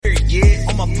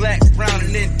black, brown,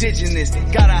 and indigenous.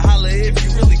 Gotta holler if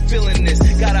you really feeling this.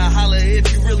 Gotta holler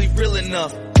if you really real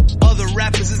enough. Other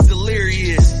rappers is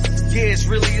delirious. Yeah, it's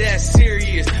really that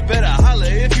serious. Better holler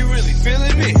if you really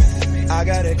feeling me. I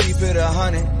gotta keep it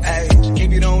 100, ayy.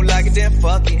 If you don't like it, then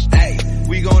fuck it, ayy.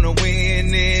 We gonna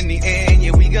win in the end,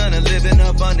 yeah, we gonna live in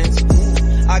abundance.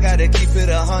 I gotta keep it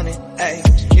 100,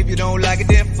 ayy. If you don't like it,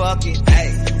 then fuck it,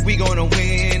 ayy. We gonna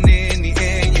win in the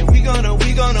end, yeah, we gonna.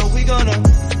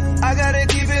 I gotta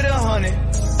keep it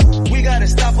 100. We gotta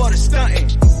stop all the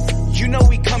stunting. You know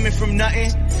we coming from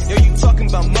nothing. Yo, you talking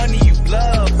about money, you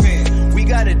bluffing. We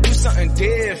gotta do something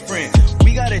different.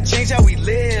 We gotta change how we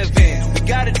live in. We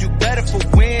gotta do better for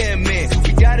women.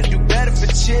 We gotta do better for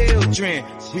children.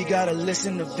 We gotta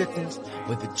listen to victims,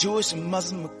 whether Jewish or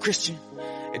Muslim or Christian.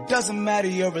 It doesn't matter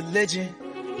your religion.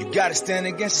 You gotta stand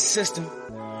against the system,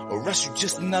 or else you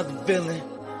just another villain.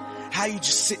 How you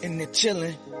just sitting there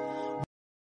chilling?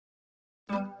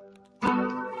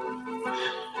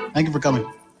 Thank you for coming.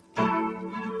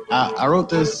 I wrote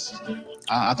this.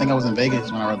 I think I was in Vegas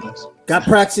when I wrote this. Got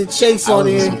Braxton Chase on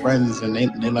here. Some friends, and they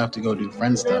left to go do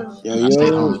friend stuff. Yo, I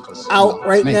stayed home because out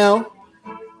right now.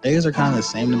 Days are kind of the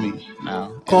same to me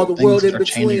now. Called The World in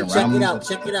Between. Check it out.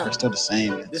 They're still the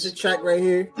same. This is a track right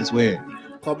here. It's weird.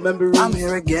 Called Memories. I'm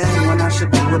here again when I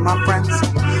should be with my friends.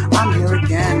 I'm here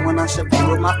again when I should be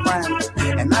with my friends.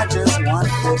 And I just want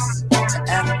this to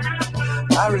end.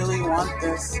 I really want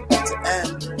this to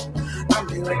end. I'm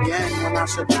here again when I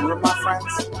should be with my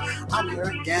friends. I'm here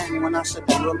again when I should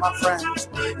be with my friends.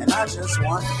 And I just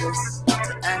want this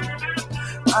to end.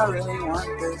 I really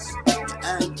want this to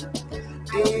end.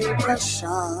 Depression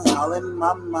all in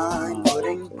my mind,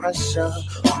 putting pressure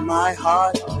on my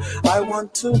heart. I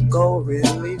want to go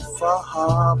really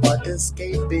far, but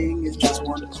escaping is just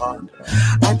one part.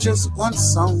 I just want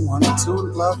someone to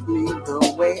love me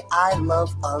the way I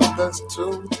love others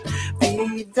too.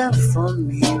 Be there for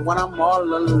me when I'm all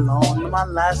alone. My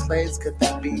last place, could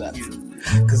that be you?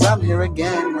 Cause I'm here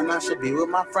again when I should be with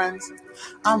my friends.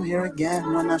 I'm here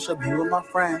again when I should be with my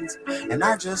friends. And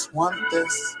I just want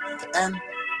this to end.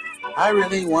 I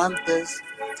really want this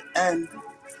to end.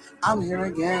 I'm here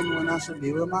again when I should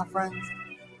be with my friends.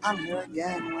 I'm here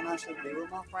again when I should be with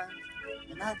my friends.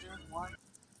 And I just want.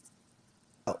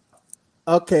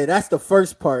 Okay, that's the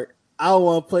first part. I don't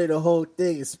want to play the whole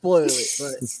thing and spoil it,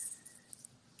 but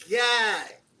yeah,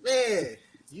 man,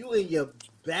 you in your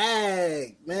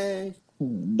bag, man.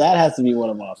 That has to be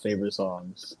one of my favorite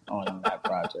songs on that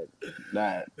project.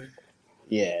 That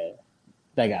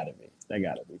gotta be.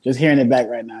 Just hearing it back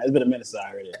right now, it's been a minute since I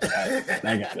heard it. That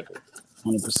gotta be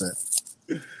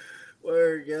 100%.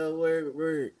 Word, yo,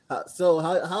 word. So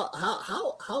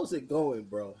how's it going,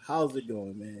 bro? How's it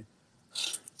going, man?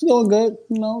 It's going good.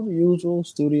 You know, the usual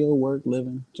studio work,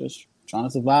 living, just trying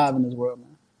to survive in this world,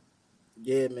 man.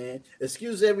 Yeah, man.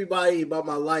 Excuse everybody about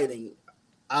my lighting.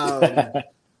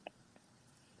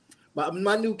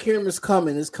 My new camera's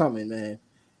coming. It's coming, man.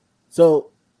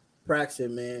 So,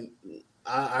 Braxton, man,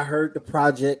 I heard the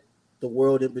project, The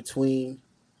World in Between.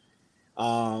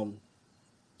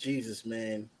 Jesus,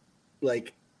 man.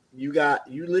 Like, you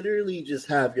literally just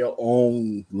have your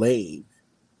own lane.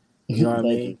 You know what I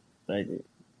mean? Thank you.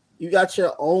 You got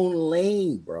your own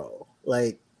lane, bro.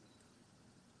 Like,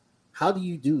 how do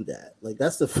you do that? Like,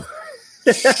 that's the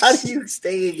how do you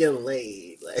stay in your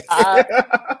lane? Like, I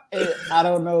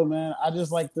don't know, man. I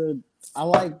like to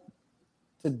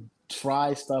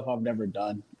try stuff I've never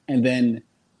done. And then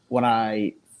when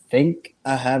I think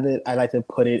I have it, I like to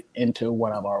put it into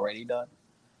what I've already done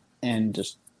and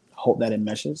just hope that it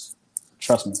meshes.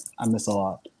 Trust me, I miss a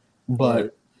lot.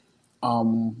 But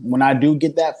when I do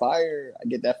get that fire,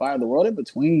 The World in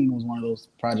Between was one of those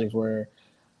projects where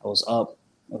I was up,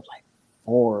 it was like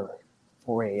 4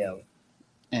 a.m.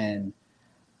 And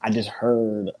I just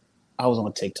heard, I was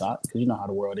on TikTok, because you know how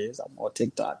the world is. I'm on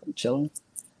TikTok, I'm chilling.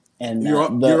 And you're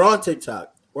on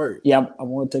TikTok. Word. Yeah,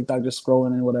 I'm on TikTok just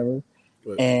scrolling and whatever.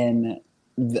 Word. And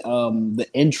the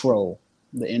intro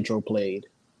played.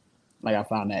 Like, I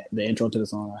found that the intro to the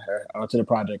song I heard, or to the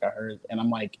project I heard, and I'm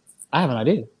like, I have an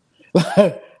idea.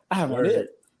 I have an idea.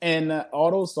 And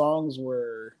all those songs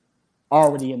were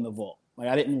already in the vault. Like,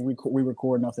 I didn't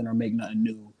re-record nothing or make nothing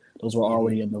new. Those were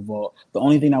already in the vault. The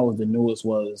only thing that was the newest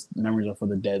was Memories of for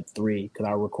the Dead 3, because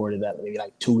I recorded that maybe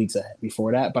like 2 weeks ahead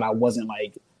before that, but I wasn't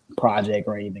like project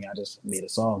or anything. I just made a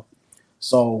song.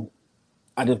 So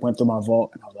I just went through my vault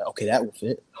and I was like, okay, that would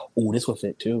fit. Oh, this would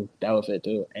fit too. That would fit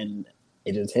too. And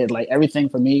it just hit. Like, everything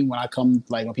for me when I come,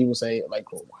 like when people say like,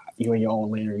 oh, you're in your own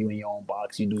lane or you in your own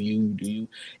box, you do you.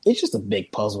 It's just a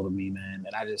big puzzle to me, man.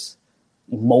 And I just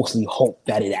mostly hope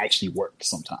that it actually works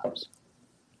sometimes.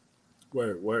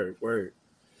 Word.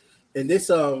 And this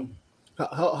how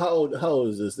old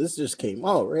is this? This just came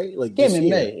out, right? Like Came this in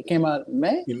year. May. It came out in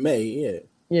May. In May, yeah.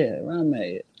 Yeah, around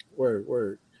May.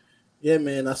 Word. Yeah,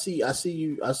 man. I see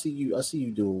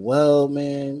you doing well,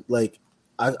 man. Like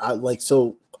I like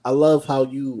so. I love how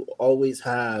you always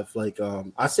have like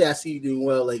I see you doing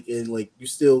well, like and like you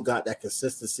still got that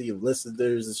consistency of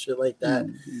listeners and shit like that.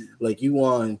 Mm-hmm. Like you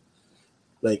on.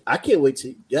 Like I can't wait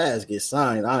till Jazz get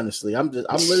signed. Honestly, I'm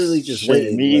literally just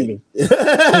waiting. Me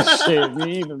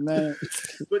either, man.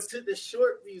 But to the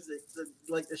short music,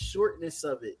 the shortness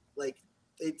of it, like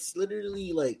it's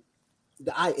literally like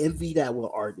I envy that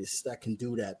with artists that can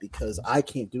do that because I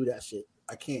can't do that shit.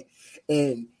 I can't,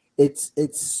 and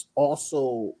it's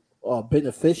also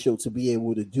beneficial to be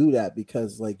able to do that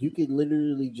because like you can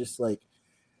literally just like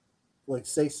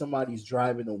say somebody's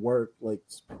driving to work, like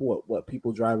what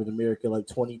people drive in America, like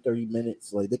 20-30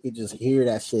 minutes, like they can just hear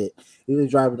that shit. They're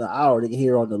driving an hour, they can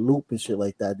hear it on the loop and shit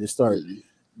like that. They start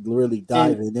really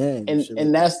diving in.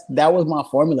 And that was my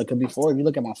formula. Because before, if you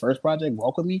look at my first project,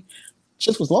 Walk With Me,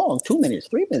 shit was long, 2 minutes,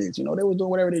 3 minutes. You know, they were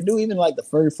doing whatever they do. Even like the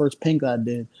very first Pink I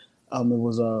did, it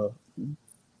was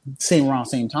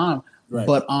same time. Right.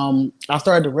 But I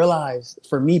started to realize,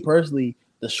 for me personally,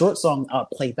 the short song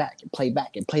play back.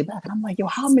 And I'm like, yo,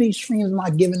 how many streams am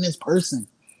I giving this person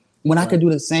when I could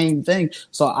do the same thing?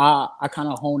 So I kind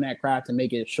of hone that craft to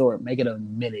make it short, make it a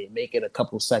minute, make it a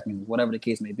couple seconds, whatever the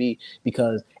case may be.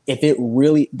 Because if it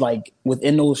really, like,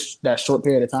 within that short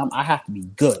period of time, I have to be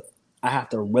good. I have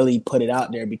to really put it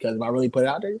out there because if I really put it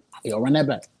out there, you'll run that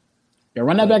back. You'll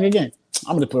run that back again.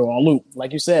 I'm going to put it on loop.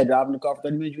 Like you said, driving the car for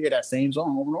 30 minutes, you hear that same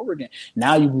song over and over again.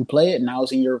 Now you replay it. Now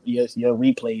it's in your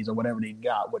replays or whatever they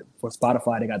got. For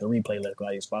Spotify, they got the replay list.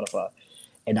 I use Spotify.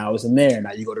 And now it's in there.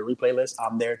 Now you go to replay list.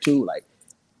 I'm there too. Like,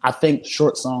 I think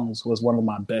short songs was one of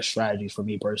my best strategies for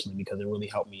me personally because it really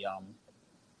helped me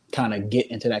kind of get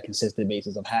into that consistent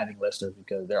basis of having listeners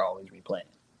because they're always replaying.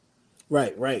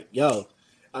 Right. Yo,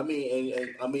 I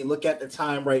mean, look at the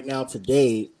time right now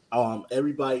today.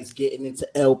 Everybody's getting into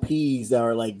LPs that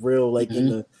are like real, like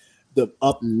in the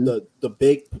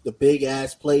big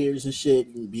ass players and shit,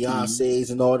 and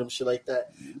Beyonce's and all them shit like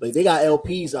that. Like they got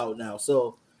LPs out now,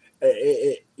 so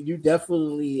you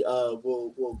definitely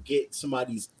will get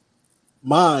somebody's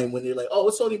mind when they're like, oh,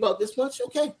 it's only about this much.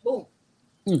 Okay, boom.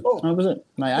 100%.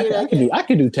 Like I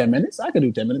could do 10 minutes. I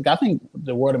think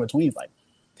the word in between is like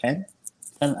 10,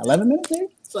 11 minutes maybe.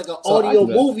 It's like an audio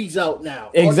movies out now.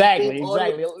 Exactly.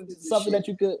 Something that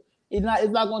you could. It's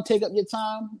not going to take up your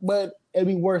time, but it'll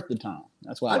be worth the time.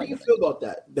 That's why. How do you feel about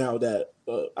that now? That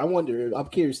I wonder. I'm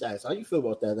curious to ask. How you feel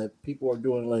about that? That people are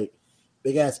doing like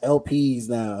big ass LPs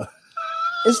now.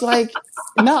 It's like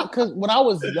because when I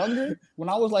was younger, when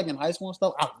I was like in high school and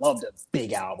stuff, I loved a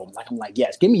big album. Like I'm like,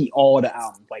 yes, give me all the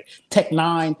albums. Like Tech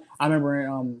N9ne. I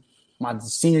remember my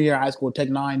senior year of high school, Tech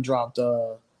N9ne dropped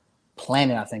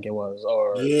Planet, I think it was,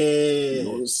 or it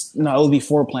was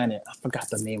before Planet. I forgot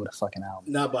the name of the fucking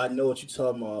album. No, but I know what you're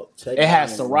talking about. It had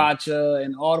Sriracha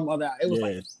and all them other. It was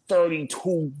like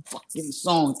 32 fucking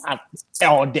songs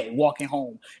all day, walking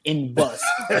home in the bus,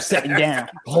 sitting down,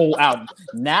 the whole album.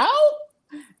 Now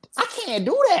I can't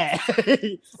do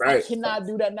that. Right. I cannot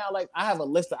do that now. Like I have a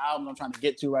list of albums I'm trying to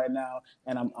get to right now,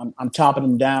 and I'm chopping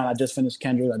them down. I just finished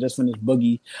Kendrick. I just finished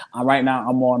Boogie. Right now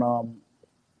I'm on.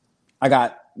 I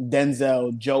got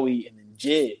Denzel, Joey, and then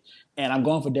Jid. And I'm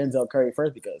going for Denzel Curry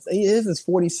first because this is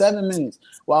 47 minutes.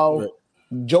 While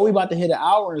Joey about to hit an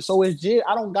hour, and so is Jid.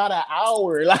 I don't got an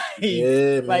hour. Like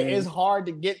it's hard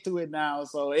to get to it now.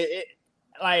 So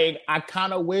I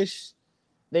kind of wish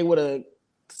they would have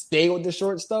stayed with the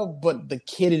short stuff, but the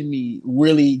kid in me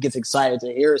really gets excited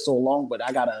to hear it so long, but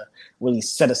I gotta really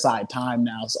set aside time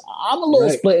now. So I'm a little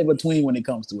split in between when it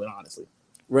comes to it, honestly.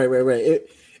 Right.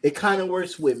 It kind of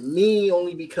works with me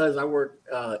only because I work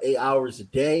 8 hours a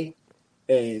day,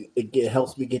 and it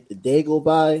helps me get the day go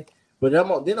by. But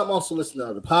I'm also listening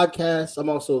to other podcasts. I'm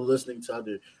also listening to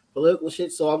other political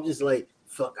shit. So I'm just like,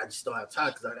 fuck, I just don't have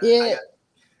time because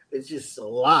it's just a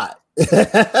lot. And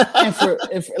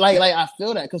if I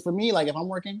feel that because for me, like if I'm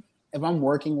working or I'm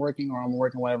working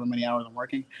whatever many hours I'm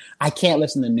working, I can't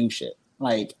listen to new shit.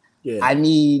 Like. Yeah. I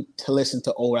need to listen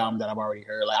to old albums that I've already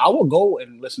heard. Like I will go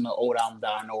and listen to old albums that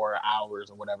I know are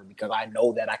hours or whatever because I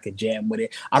know that I could jam with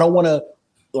it. I don't want to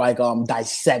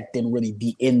dissect and really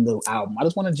be in the album. I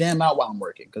just want to jam out while I'm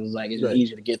working because it's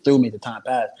easier to get through me as the time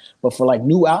pass. But for like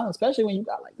new albums, especially when you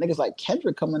got like niggas like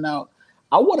Kendrick coming out,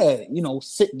 I want to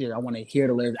sit there. I want to hear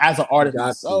the lyrics as an artist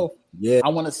myself. Yeah, I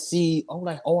want to see.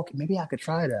 Maybe I could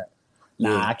try that.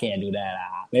 Nah, I can't do that.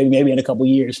 Maybe in a couple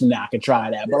years from now I could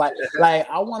try that. But like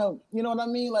I want to, you know what I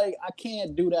mean? Like I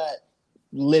can't do that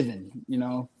living, you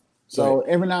know. So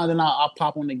every now and then I'll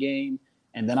pop on the game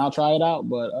and then I'll try it out.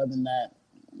 But other than that,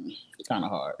 it's kind of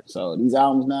hard. So these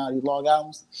albums now, these long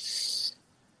albums,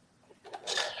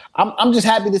 I'm just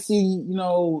happy to see, you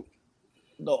know,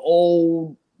 the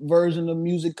old version of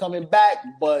music coming back.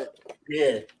 But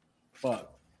yeah,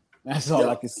 fuck, that's all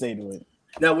I can say to it.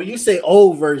 Now, when you say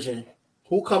old version,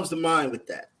 who comes to mind with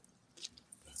that?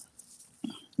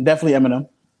 Definitely Eminem,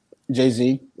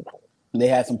 Jay-Z. They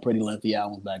had some pretty lengthy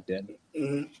albums back then.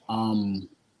 Mm-hmm.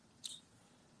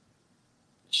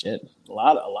 Shit, a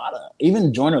lot of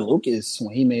even Joyner Lucas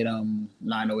when he made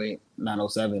 908,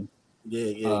 907.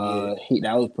 Yeah.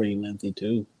 That was pretty lengthy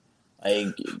too. Like,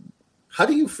 how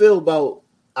do you feel about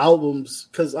albums?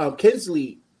 Because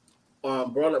Kinsley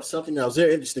brought up something that was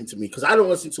very interesting to me. Because I don't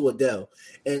listen to Adele,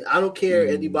 and I don't care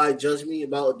anybody judge me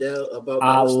about Adele.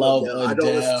 I love Adele. I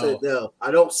don't listen to Adele.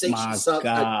 I don't say she sucks.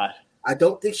 I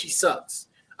don't think she sucks.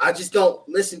 I just don't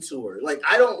listen to her. Like,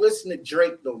 I don't listen to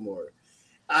Drake no more.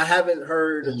 I haven't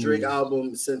heard a Drake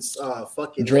album since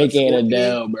fucking Drake and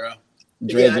Adele, bro.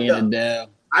 Drake and Adele.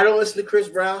 I don't listen to Chris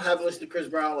Brown. Haven't listened to Chris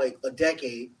Brown like a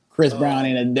decade. Chris Brown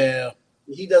and Adele.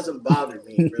 He doesn't bother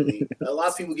me, really. A lot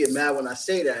of people get mad when I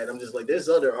say that. I'm just like, there's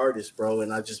other artists, bro,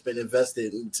 and I've just been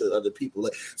invested into other people.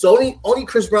 Like, so only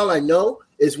Chris Brown I know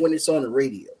is when it's on the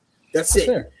radio. That's it.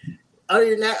 Sure. Other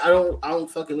than that, I don't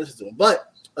fucking listen to him.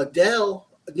 But Adele,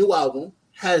 a new album,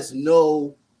 has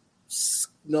no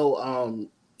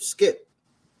skip.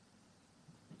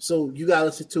 So you gotta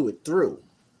listen to it through.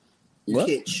 You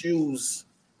can't choose.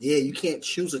 Yeah, you can't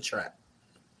choose a track.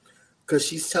 Because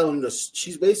she's telling us,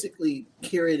 she's basically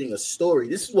curating a story.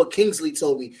 This is what Kingsley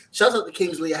told me. Shout out to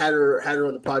Kingsley. I had her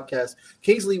on the podcast.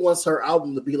 Kingsley wants her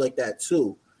album to be like that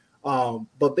too.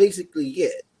 But basically, yeah,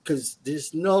 because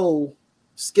there's no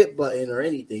skip button or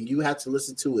anything. You have to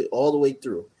listen to it all the way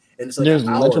through. And it's like there's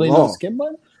literally no skip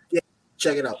button? Yeah,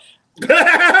 check it out.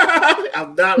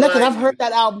 I'm not lying. I've heard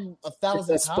that album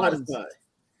 1,000 times. Spotify.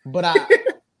 But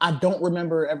I don't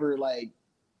remember ever like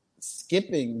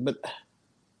skipping, but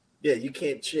yeah, you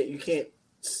can't skip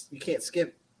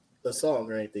the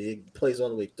song or anything. It plays all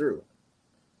the way through.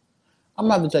 I'm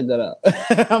gonna have to check that out.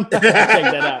 I'm gonna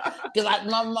check that out because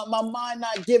my mind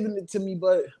not giving it to me,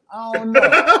 but I don't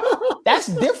know. That's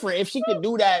different. If she could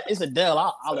do that, it's Adele.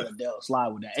 I'll let Adele slide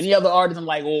with that. Any other artist, I'm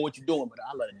like, oh, what you doing? But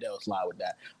I'll let Adele slide with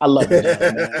that. I love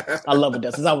Adele, man. I love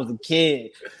Adele since I was a kid.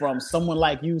 From Someone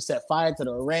Like You, Set Fire to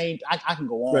the Rain. I can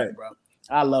go on, bro.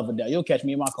 I love Adele. You'll catch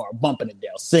me in my car bumping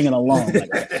Adele, singing along.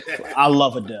 I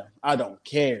love Adele. I don't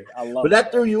care. I love. But that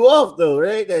Adele. Threw you off though,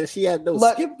 right? That she had no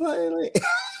skip button.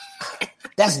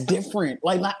 That's different.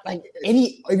 Like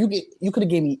any. If you could have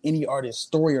gave me any artist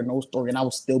story or no story, and I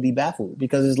would still be baffled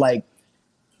because it's like,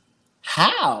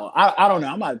 how? I don't know.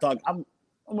 I'm about to talk. I'm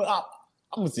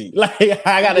gonna see. Like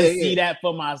I gotta see that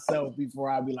for myself before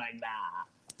I be like, nah.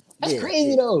 That's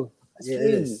crazy though. That's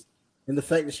crazy. And the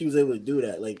fact that she was able to do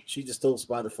that, like she just told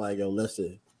Spotify, "Yo,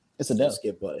 listen, it's Adele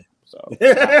skip button." So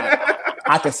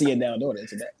I can see Adele doing it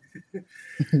today.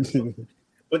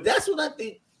 But that's what I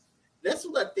think. That's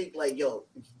what I think. Like, yo,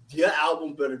 your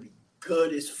album better be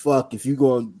good as fuck if you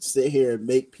gonna sit here and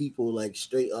make people like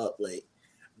straight up like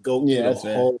go through the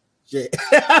whole shit.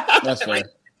 That's fair.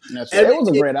 That's fair. It was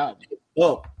a great album.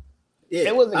 Oh, yeah,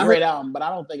 it was a great album, but I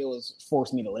don't think it was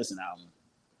forced me to listen album.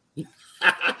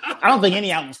 I don't think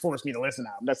any albums forced me to listen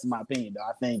to. That's my opinion, though.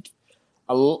 I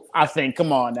think.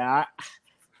 Come on now,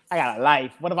 I got a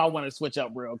life. What if I want to switch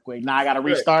up real quick? Now I got to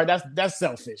restart. That's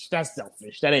selfish. That's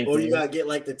selfish. That ain't. Or you gotta get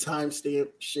like the timestamp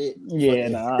shit. Yeah,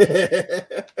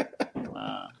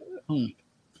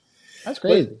 That's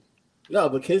crazy.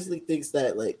 But Kinsley thinks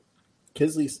that like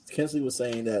Kinsley was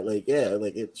saying that like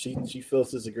she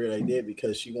feels it's a great idea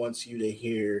because she wants you to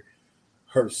hear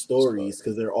her stories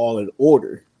because they're all in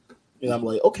order. And I'm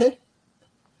like, okay.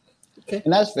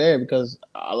 And that's fair because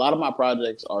a lot of my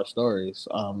projects are stories.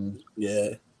 Yeah.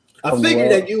 I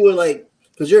figured that you were like,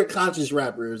 because you're a conscious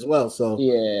rapper as well. So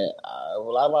yeah, a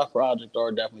lot of my projects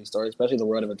are definitely stories, especially The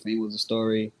World in Between was a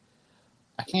story.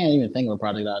 I can't even think of a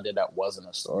project that I did that wasn't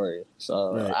a story.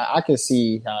 So I can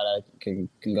see how that can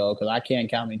go because I can't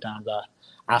count how many times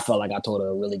I felt like I told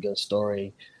a really good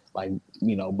story, like,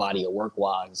 you know, body of work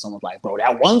wise. And someone's like, bro,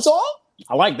 that one song?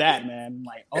 I like that, man. I'm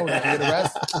like, oh, did you hear the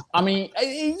rest? I mean,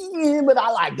 but I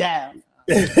like that.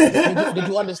 Did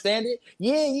you understand it?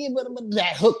 Yeah, but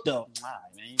that hook though. All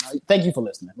right, man. You know, thank you for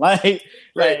listening. Right.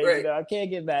 You know, I can't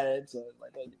get mad at it. So,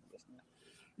 like, thank you for listening.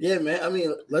 Yeah, man. I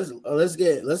mean, let's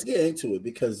get into it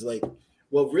because like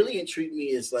what really intrigued me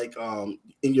is like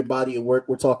in your body of work,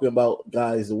 we're talking about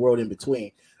guys, the world in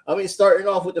between. I mean, starting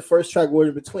off with the first track, World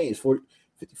in Between,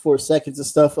 54 seconds and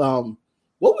stuff.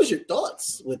 What was your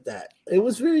thoughts with that? It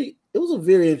was a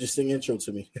very interesting intro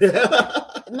to me.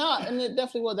 No, and it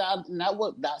definitely was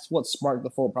that. That's what sparked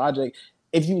the full project.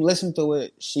 If you listen to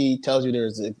it, she tells you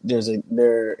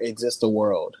there exists a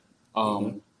world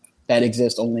that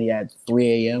exists only at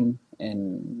 3 a.m.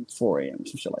 and 4 a.m.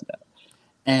 some shit like that.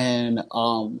 And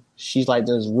she's like,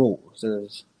 there's rules.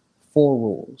 There's 4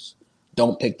 rules.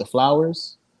 Don't pick the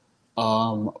flowers.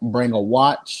 Bring a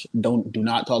watch. Do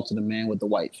not talk to the man with the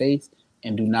white face,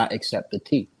 and do not accept the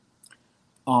tea.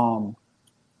 Her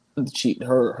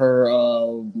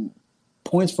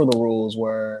points for the rules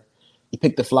were: you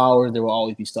pick the flowers, they will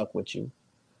always be stuck with you.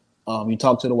 You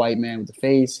talk to the white man with the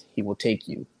face, he will take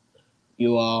you.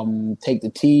 You take the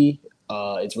tea,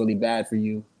 it's really bad for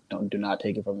you. Do not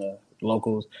take it from the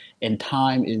locals. And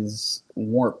time is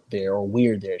warped there or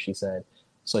weird there, she said.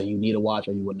 So you need a watch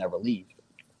or you would never leave.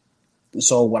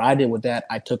 So what I did with that,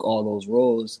 I took all those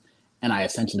rules and I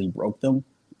essentially broke them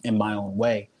in my own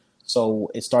way. So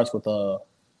it starts with a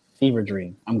fever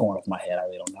dream. I'm going off my head. I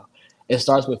really don't know. It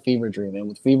starts with fever dream. And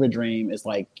with fever dream, it's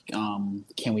like,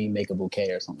 can we make a bouquet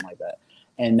or something like that?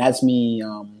 And that's me.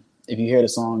 If you hear the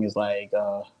song, it's like,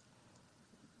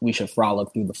 we should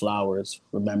frolic through the flowers.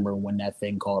 Remember when that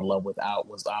thing called love was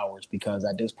ours, because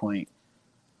at this point,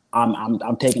 I'm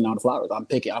taking out the flowers.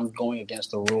 I'm going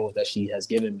against the rules that she has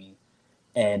given me.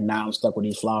 And now I'm stuck with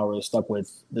these flowers, stuck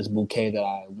with this bouquet that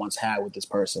I once had with this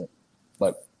person,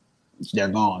 but they're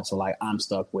gone. So like, I'm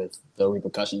stuck with the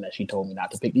repercussion that she told me not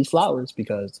to pick these flowers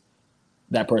because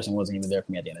that person wasn't even there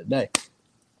for me at the end of the day.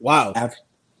 Wow.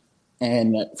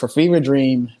 And for Fever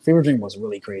Dream was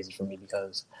really crazy for me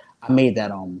because I made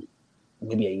that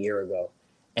maybe a year ago,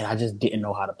 and I just didn't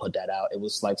know how to put that out. It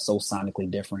was like so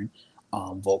sonically different.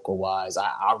 Vocal wise,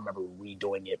 I remember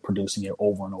redoing it, producing it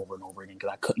over and over and over again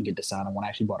because I couldn't get the sound. And when I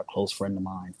actually brought a close friend of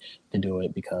mine to do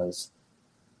it because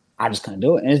I just couldn't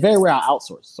do it. And it's very rare I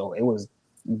outsource, so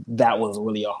that was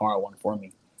really a hard one for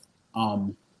me.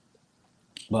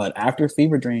 But after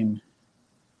Fever Dream,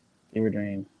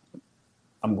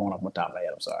 I'm going off my top of my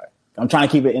head. I'm sorry. I'm trying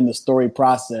to keep it in the story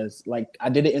process. Like I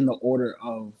did it in the order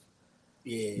of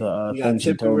the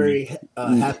temporary,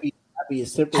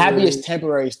 Happiest Temporary. Happiest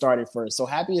Temporary started first. So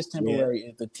Happiest Temporary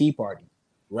is the tea party.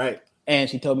 Right. And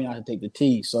she told me not to take the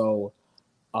tea. So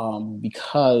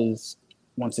because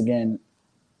once again,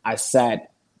 I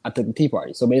took the tea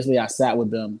party. So basically I sat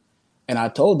with them and I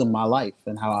told them my life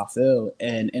and how I feel.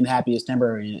 And in Happiest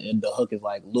Temporary, and the hook is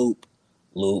like loop,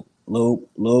 loop, loop,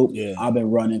 loop. Yeah. I've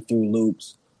been running through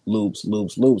loops.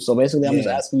 So basically I'm just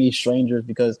asking these strangers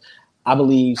because I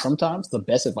believe sometimes the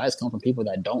best advice comes from people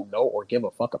that don't know or give a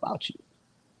fuck about you,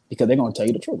 because they're gonna tell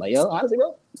you the truth. Like, yo, honestly,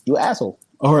 bro, you an asshole,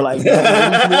 or like,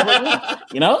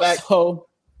 you know. Fact. So,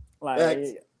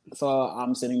 like, so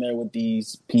I'm sitting there with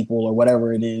these people or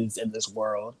whatever it is in this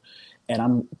world, and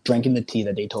I'm drinking the tea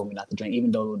that they told me not to drink,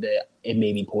 even though it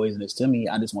may be poisonous to me.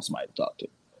 I just want somebody to talk to.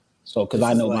 So, because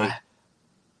I know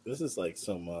this is like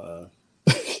some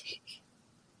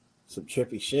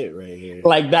trippy shit right here.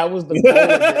 Like that was the goal.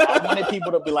 I wanted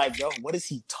people to be like, yo, what is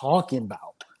he talking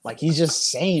about? Like he's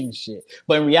just saying shit.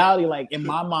 But in reality, like in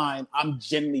my mind, I'm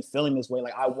genuinely feeling this way.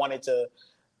 Like I wanted to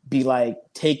be like,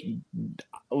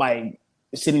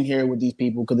 sitting here with these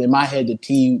people, because in my head, the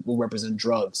tea will represent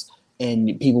drugs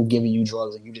and people giving you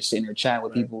drugs, and you just sitting there chatting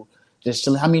with people. Just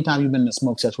chilling. How many times you been in a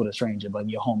smoke session with a stranger, but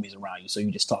your homies around you, so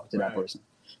you just talk to that person.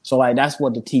 So like that's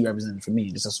what the tea represented for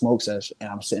me. Just a smoke session, and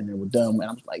I'm sitting there with them, and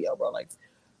I'm just like, yo, bro, like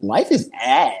life is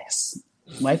ass.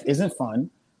 Life isn't fun,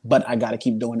 but I got to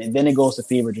keep doing it. Then it goes to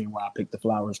Fever Dream, where I pick the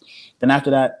flowers. Then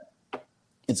after that,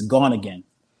 it's Gone Again,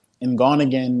 and Gone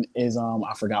Again is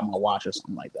I forgot my watch or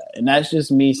something like that, and that's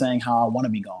just me saying how I want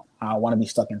to be gone, how I want to be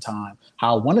stuck in time,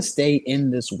 how I want to stay in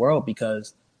this world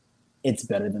because it's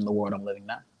better than the world I'm living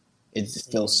now. It's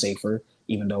still safer,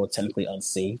 even though it's technically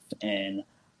unsafe, and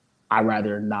I'd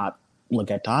rather not look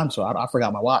at time, so I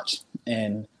forgot my watch,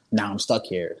 and now I'm stuck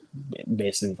here,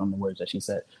 basically from the words that she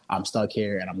said. I'm stuck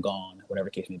here, and I'm gone, whatever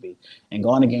the case may be. And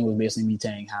Gone Again was basically me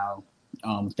saying how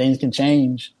things can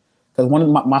change, because one of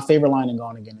my favorite line in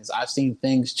Gone Again is, I've seen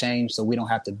things change so we don't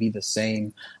have to be the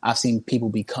same. I've seen people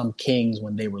become kings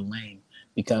when they were lame,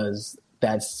 because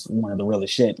that's one of the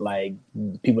realest shit. Like,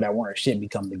 people that weren't shit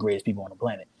become the greatest people on the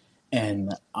planet.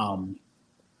 And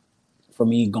for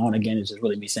me, Gone Again is just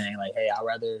really me saying, like, hey, I'd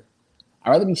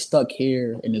rather be stuck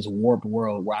here in this warped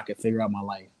world where I can figure out my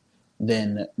life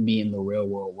than be in the real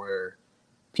world where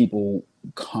people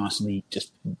constantly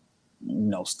just,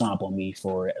 stomp on me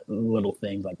for little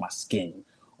things like my skin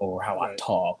or how I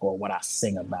talk or what I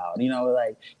sing about.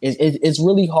 Like it's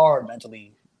really hard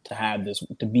mentally to have this,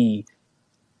 to be,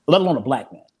 let alone a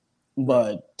black man,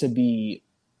 but to be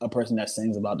a person that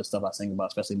sings about the stuff I sing about,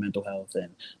 especially mental health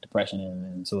and depression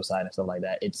and suicide and stuff like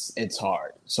that, it's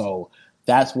hard. So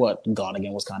that's what Gone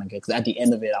Again was kind of good. Because at the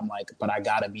end of it, I'm like, but I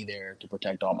gotta be there to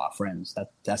protect all my friends.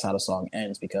 That's how the song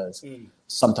ends. Because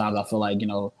sometimes I feel like,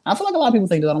 I feel like a lot of people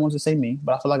think that I don't want to say me,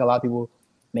 but I feel like a lot of people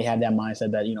may have that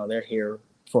mindset that, they're here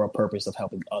for a purpose of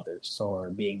helping others or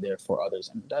being there for others.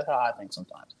 And that's how I think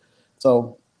sometimes.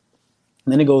 So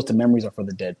then it goes to Memories Are for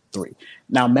the Dead 3.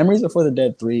 Now, Memories Are for the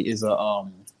Dead 3 is a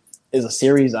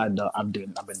series I've been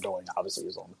doing. Obviously,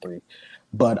 it's on 3.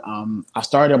 But I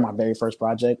started on my very first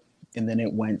project, and then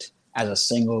it went as a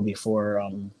single before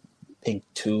Pink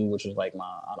 2, which was like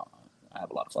I have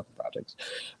a lot of fucking projects.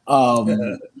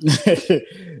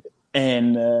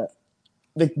 And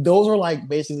those are like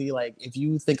basically like, if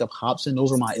you think of Hopsin,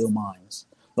 those are my ill minds.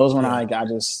 Those are like, I'm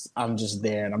just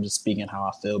there and I'm just speaking how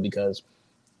I feel, because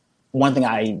one thing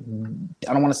I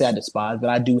don't want to say I despise, but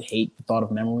I do hate the thought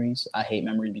of memories. I hate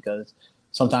memories because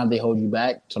sometimes they hold you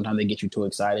back. Sometimes they get you too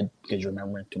excited because you're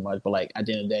remembering too much. But like at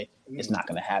the end of the day, it's not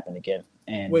going to happen again.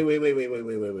 And wait.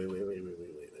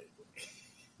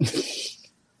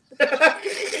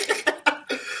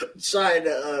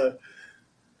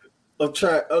 I'm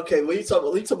trying. Okay, when you talk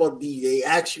about the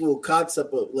actual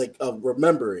concept of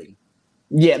remembering.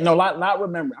 Yeah, no, not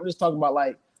remembering. I'm just talking about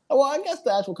like, well, I guess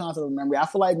the actual concept of memory. I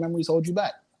feel like memories hold you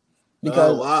back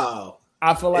because wow,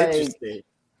 I feel like,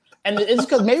 and it's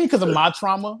because of my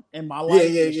trauma in my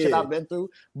life, shit I've been through.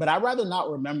 But I'd rather not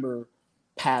remember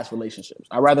past relationships.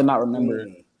 I'd rather not remember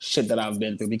shit that I've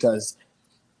been through, because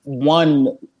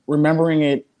one, remembering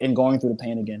it and going through the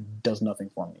pain again does nothing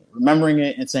for me. Remembering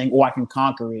it and saying, "Oh, I can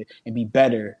conquer it and be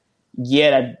better."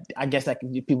 Yeah, I guess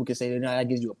people could say that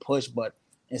gives you a push, but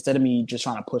instead of me just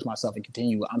trying to push myself and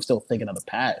continue, I'm still thinking of the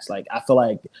past. Like, I feel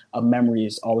like a memory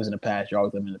is always in the past. You're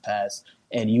always living in the past,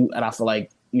 and I feel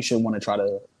like you should want to try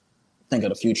to think of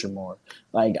the future more.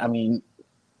 Like, I mean,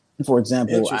 for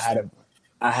example, I had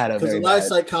a because a lot of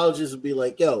psychologists would be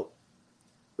like, "Yo,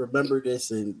 remember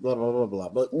this and blah blah blah blah."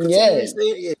 But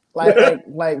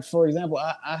like for example,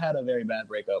 I had a very bad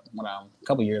breakup a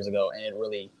couple years ago, and it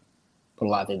really put a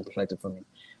lot of things in perspective for me.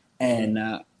 And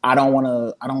I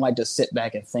don't like to sit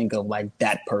back and think of like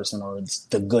that person or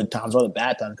the good times or the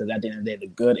bad times, because at the end of the day, the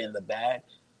good and the bad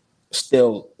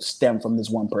still stem from this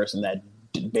one person that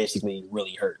basically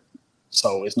really hurt.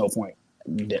 So it's no point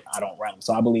that I don't write them.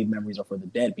 So I believe memories are for the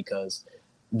dead, because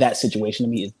that situation to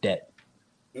me is dead.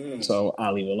 So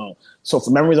I'll leave it alone. So for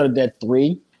Memories Are the Dead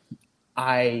 3,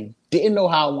 I didn't know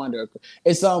how I wanted to.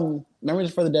 It's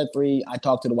Memories for the Dead 3. I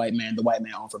talked to the white man. The white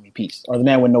man offered me peace, or the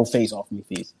man with no face offered me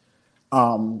peace.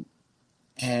 And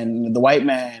the white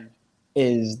man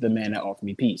is the man that offered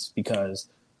me peace, because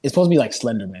it's supposed to be like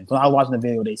Slenderman. When I was watching the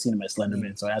video, they seen him as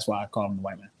Slenderman, so that's why I call him the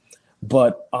white man.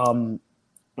 But when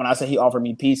I say he offered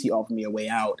me peace, he offered me a way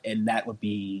out, and that would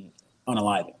be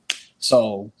unaliving.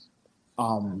 So,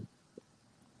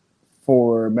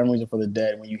 for Memories Are for the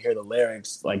Dead, when you hear the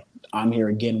lyrics, like, I'm here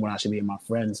again when I should be with my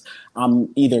friends, I'm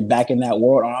either back in that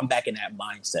world or I'm back in that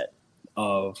mindset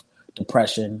of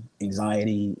depression,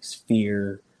 anxiety,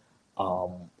 fear,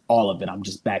 all of it. I'm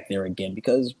just back there again,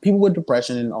 because people with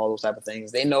depression and all those type of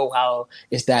things, they know how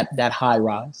it's that high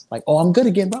rise. Like, oh, I'm good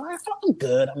again, bro. I'm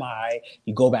good. I'm all right.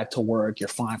 You go back to work, you're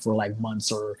fine for like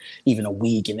months or even a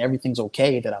week, and everything's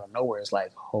okay. Then out of nowhere, it's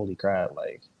like, holy crap,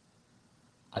 like,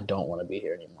 I don't want to be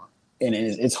here anymore. And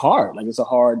it's hard. Like, it's a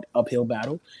hard uphill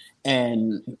battle.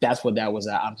 And that's what that was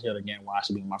at. I'm here again when I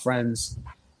should be with my friends.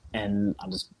 And I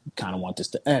just kind of want this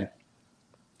to end.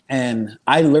 And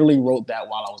I literally wrote that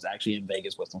while I was actually in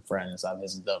Vegas with some friends. I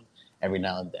visit them every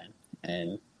now and then.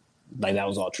 And like, that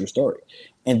was all true story.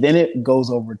 And then it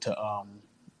goes over to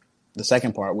the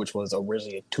second part, which was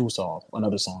originally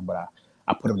another song, but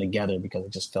I put them together because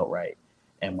it just felt right.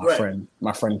 And my friend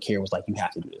Kier was like, you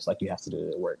have to do this. Like, you have to do it.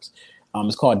 It works.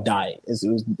 It's called Die.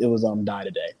 It was Die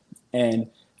Today. And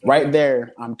right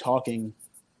there, I'm talking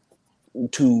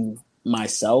to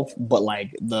myself, but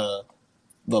like the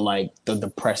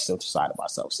depressive side of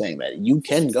myself, saying that you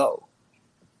can go.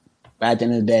 But at the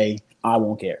end of the day, I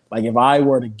won't care. Like, if I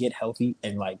were to get healthy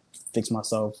and like fix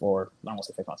myself, or I don't want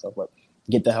to say fix myself, but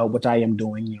get the help, which I am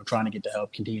doing, trying to get the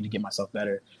help, continue to get myself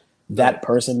better. That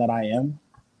person that I am,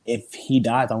 if he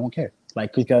dies, I won't care.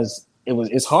 Like, because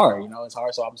it's hard, it's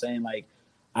hard. So I'm saying, like,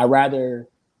 I'd rather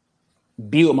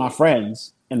be with my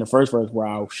friends in the first verse where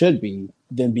I should be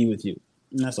than be with you.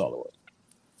 And that's all it was.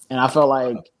 And I felt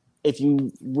like if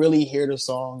you really hear the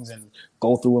songs and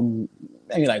go through them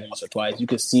maybe like once or twice, you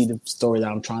could see the story that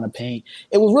I'm trying to paint.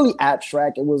 It was really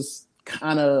abstract. It was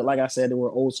kind of, like I said, there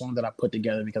were old songs that I put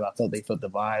together because I felt they fit the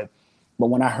vibe. But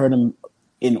when I heard them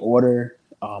in order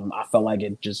I felt like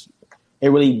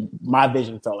my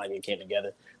vision felt like it came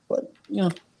together. But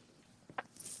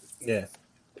Yeah.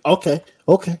 Okay.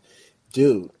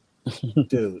 Dude.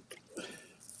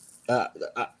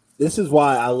 This is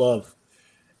why I love.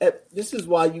 This is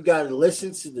why you got to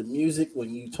listen to the music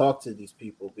when you talk to these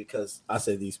people, because I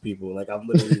say these people like I'm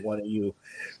literally one of you.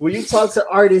 When you talk to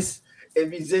artists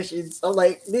and musicians, I'm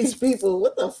like, these people,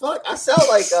 what the fuck? I sound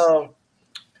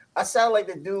like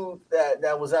the dude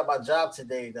that was at my job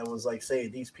today that was like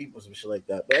saying these people some shit like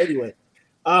that. But anyway,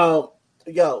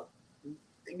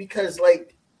 because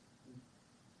like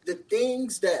the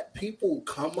things that people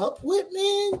come up with,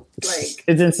 man, like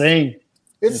it's insane.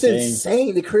 It's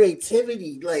insane. The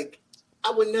creativity. Like, I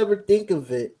would never think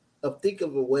of a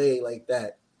way like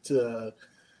that to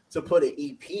put an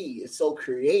EP. It's so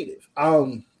creative.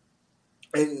 And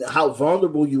how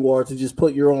vulnerable you are to just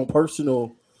put your own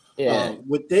personal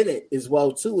within it as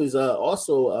well too is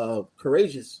also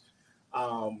courageous.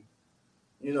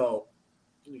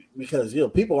 Because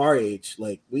people our age,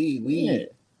 like we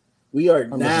are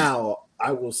now.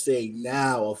 I will say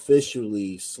now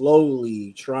officially,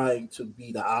 slowly trying to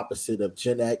be the opposite of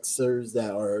Gen Xers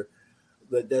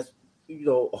that's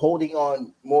holding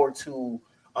on more to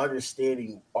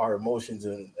understanding our emotions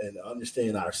and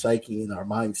understanding our psyche and our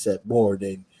mindset more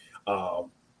than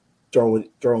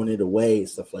throwing it away and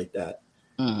stuff like that.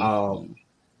 Mm-hmm.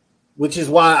 Which is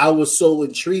why I was so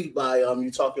intrigued by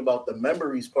you talking about the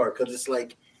memories part, because it's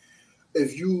like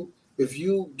if you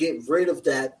get rid of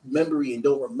that memory and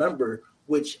don't remember,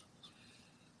 which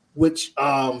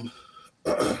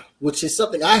is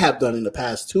something I have done in the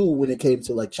past too when it came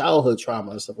to like childhood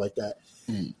trauma and stuff like that.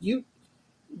 You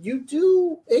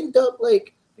do end up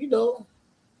like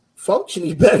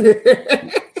functioning better.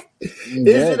 Is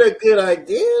it a good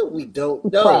idea? We don't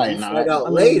know. Probably we'll not. find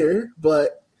out later,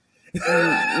 but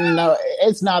no,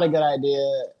 it's not a good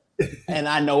idea, and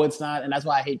I know it's not, and that's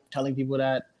why I hate telling people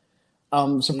that.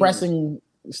 Suppressing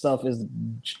stuff is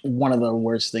one of the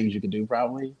worst things you could do,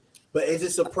 probably. But is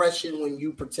it suppression when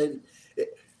you pretend?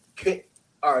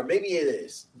 All right, maybe it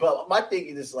is. But my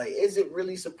thinking is like, is it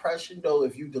really suppression though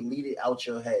if you delete it out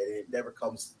your head and it never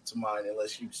comes to mind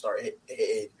unless you start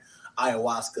hitting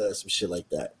ayahuasca or some shit like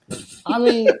that? I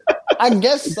mean, I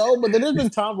guess so. But there's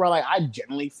been times where like I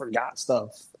generally forgot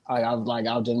stuff. I'll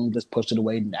generally just push it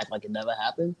away and act like it never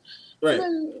happened. Right. And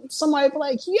then somebody be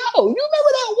like, "Yo, you remember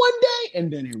that one day?"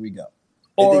 And then here we go.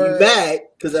 And then you mad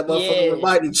because that motherfucker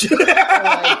reminded you.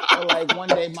 or like one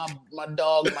day my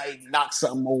dog might knock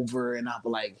something over and I'll be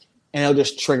like, and it'll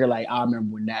just trigger like, I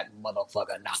remember when that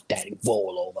motherfucker knocked that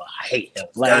bowl over. I hate him.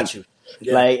 Like, got you.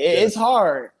 Yeah, it's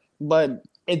hard, but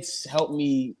it's helped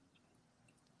me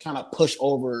kind of push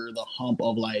over the hump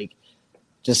of like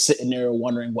just sitting there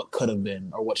wondering what could have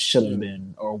been or what should have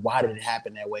been or why did it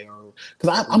happen that way, or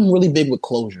because I'm really big with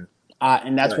closure.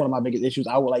 And that's one of my biggest issues.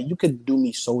 I will you could do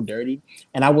me so dirty,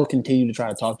 and I will continue to try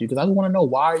to talk to you because I just want to know,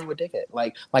 why are you a dickhead?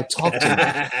 Like talk to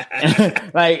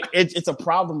me. Like it's a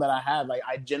problem that I have. Like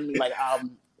I genuinely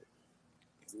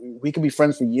we can be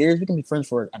friends for years. We can be friends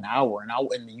for an hour,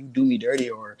 and you do me dirty,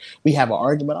 or we have an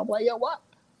argument. I'm like, yo,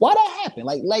 why that happened?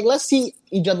 Like let's see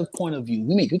each other's point of view.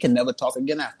 We can never talk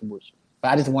again afterwards.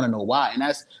 But I just want to know why, and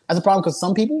that's a problem because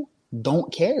some people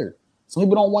don't care. Some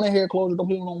people don't want to hear closure. Some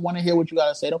people don't want to hear what you got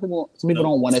to say. Some people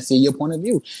don't want to see your point of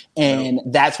view. And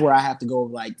that's where I have to go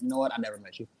like, you know what? I never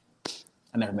met you.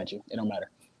 It don't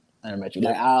matter. I never met you.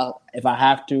 Like if I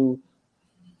have to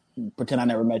pretend I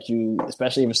never met you,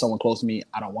 especially if it's someone close to me,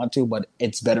 I don't want to, but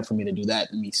it's better for me to do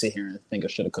that than me sit here and think I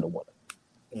should have, could have, would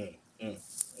have.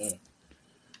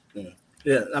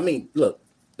 Yeah, I mean, look,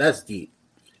 that's deep.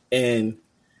 And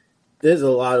there's a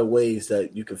lot of ways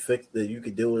that you can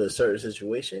deal with a certain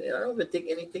situation, and I don't even think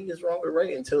anything is wrong or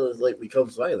right until it like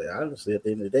becomes violent. Honestly, at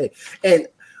the end of the day, and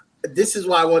this is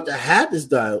why I want to have this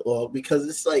dialogue, because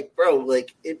it's like, bro,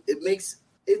 like it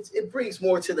brings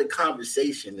more to the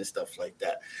conversation and stuff like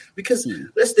that. Because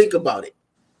let's think about it.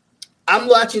 I'm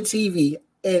watching TV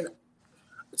and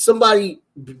somebody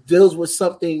deals with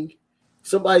something.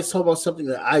 Somebody's talking about something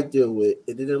that I deal with,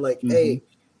 and then they're like, "Hey,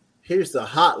 here's the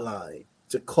hotline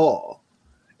to call,"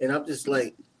 and I'm just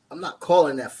like, I'm not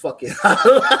calling that fucking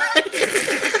hotline.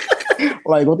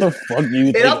 Like, what the fuck do you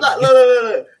think? And I'm not,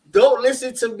 no. Don't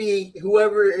listen to me,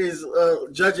 whoever is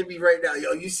judging me right now.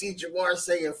 Yo, you see Jamar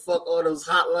saying fuck all those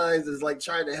hotlines is like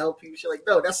trying to help you. She's like,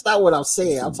 no, that's not what I'm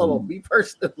saying. I'm talking about me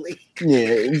personally.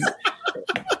 Yeah.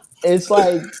 It's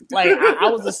like I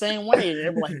was the same way. They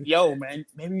were like, yo, man,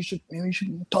 maybe you should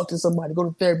talk to somebody, go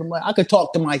to therapy. I'm like, I could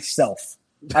talk to myself.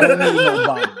 I don't need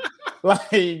nobody. Like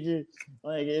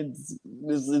it's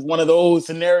one of those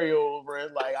scenarios where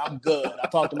it's like I'm good. I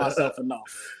talk to myself enough.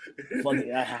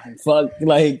 Fuck,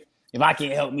 like if I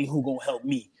can't help me, who gonna help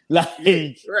me? Like,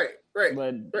 right.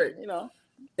 But you know,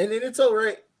 and then it's all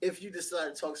right if you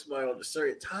decide to talk to somebody on a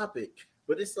certain topic,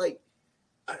 but it's like,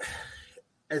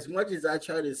 as much as I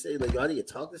try to say like I need to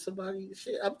talk to somebody,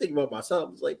 shit, I'm thinking about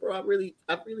myself. It's like, bro, I really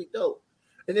don't.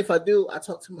 And if I do, I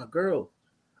talk to my girl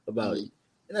about it,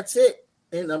 and that's it.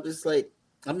 And I'm just like,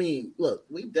 I mean, look,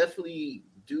 we definitely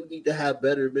do need to have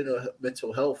better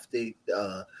mental health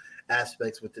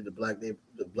aspects within the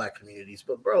black communities.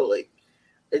 But bro, like,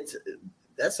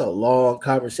 that's a long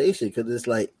conversation because it's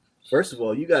like, first of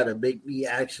all, you got to make me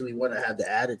actually want to have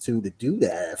the attitude to do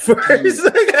that at first.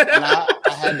 And I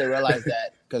had to realize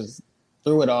that because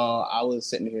through it all, I was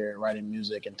sitting here writing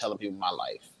music and telling people my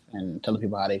life and telling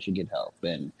people how they should get help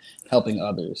and helping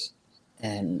others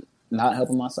and not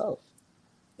helping myself.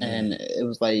 And it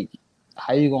was like,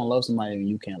 how are you going to love somebody when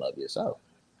you can't love yourself?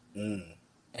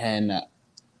 And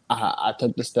I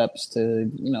took the steps to,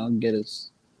 you know,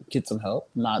 get some help.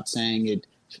 I'm not saying it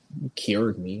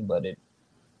cured me, but it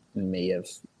may have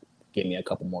given me a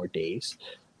couple more days.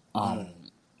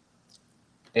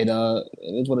 It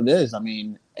is what it is. I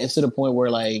mean, it's to the point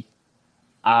where like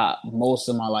most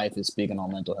of my life is speaking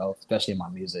on mental health, especially in my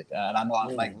music. And I know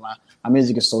like my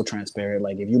music is so transparent.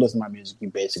 Like if you listen to my music,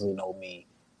 you basically know me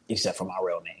except for my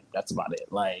real name. That's about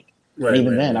it. Like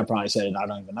even then, I probably said it. I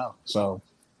don't even know. So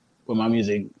with my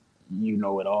music, you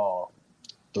know it all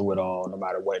through it all, no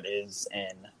matter what it is,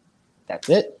 and that's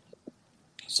it.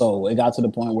 So it got to the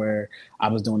point where I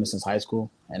was doing this since high school,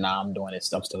 and now I'm doing it.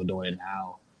 I'm still doing it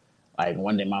now. Like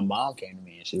one day, my mom came to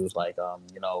me and she was like,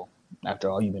 you know, after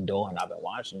all you've been doing, I've been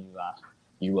watching you.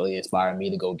 You really inspired me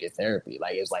to go get therapy.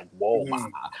 Like it's like, whoa, mama,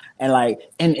 and like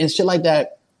and shit like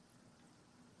that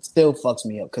still fucks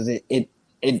me up because it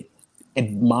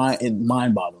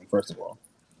mind boggling first of all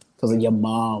because of your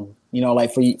mom. You know,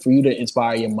 like for you to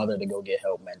inspire your mother to go get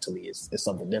help mentally is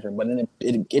something different. But then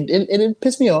it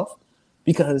pissed me off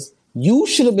because you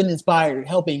should have been inspired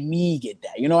helping me get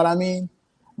that. You know what I mean?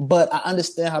 But I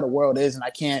understand how the world is, and I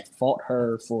can't fault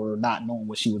her for not knowing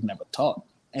what she was never taught.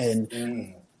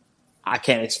 And I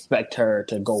can't expect her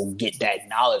to go get that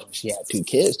knowledge when she had 2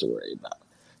 kids to worry about.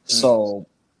 So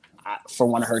for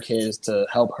one of her kids to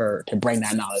help her to bring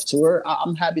that knowledge to her,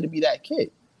 I'm happy to be that kid.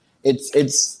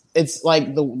 It's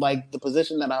like the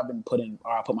position that I've been put in,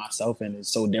 or I put myself in, is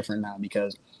so different now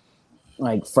because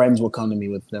like friends will come to me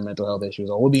with their mental health issues,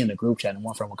 or we'll be in the group chat and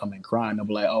one friend will come in crying. They'll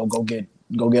be like, "Oh, go get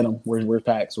him. Where's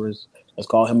Pax? Let's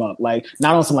call him up." Like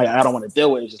not on some like I don't want to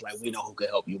deal with it. It's just like we know who can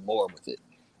help you more with it.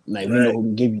 Like we know who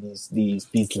can give you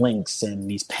these links and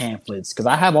these pamphlets because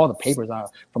I have all the papers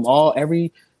from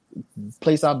every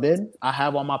place I've been. I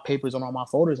have all my papers on all my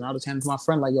folders, and I'll just hand it to my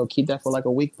friend like, "Yo, keep that for like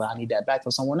a week, but I need that back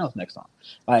for someone else next time."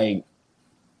 Like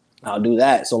I'll do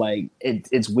that. So like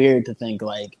it's weird to think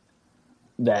like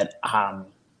that I'm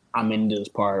in this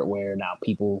part where now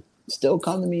people still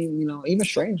come to me, you know, even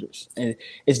strangers, and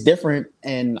it's different,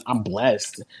 and I'm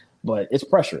blessed, but it's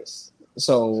pressurous.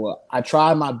 So I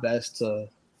try my best to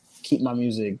keep my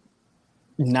music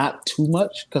not too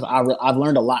much because I've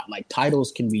learned a lot. Like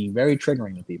titles can be very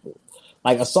triggering to people.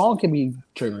 Like a song can be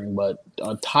triggering, but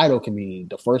a title can be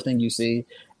the first thing you see.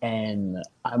 And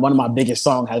one of my biggest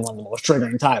songs has one of the most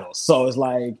triggering titles. So it's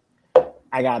like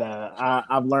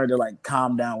I've learned to like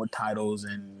calm down with titles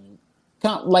and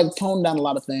like tone down a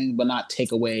lot of things, but not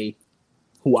take away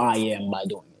who I am by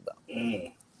doing it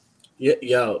though. Yeah,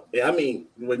 yo, I mean,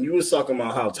 when you was talking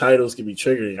about how titles can be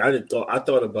triggering, I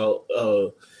thought about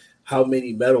how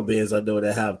many metal bands I know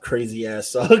that have crazy ass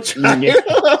song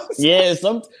titles. Yeah,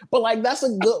 but like that's a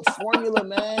good formula,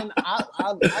 man.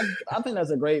 I think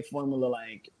that's a great formula.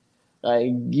 Like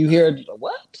you hear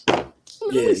what?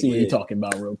 Let me see what you're talking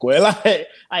about real quick. Like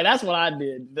that's what I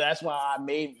did. That's why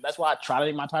I try to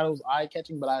make my titles eye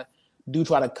catching, but I do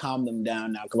try to calm them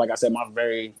down now. Cause like I said,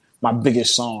 my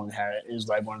biggest song is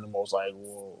like one of the most like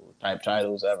whoa type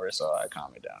titles ever. So I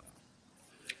calm it down.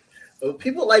 Well,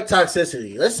 people like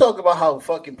toxicity. Let's talk about how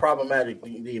fucking problematic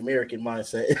the American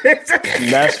mindset is.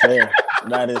 That's fair.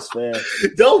 That is fair.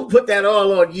 Don't put that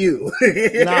all on you.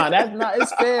 Nah, that's not.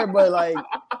 It's fair, but like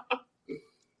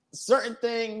certain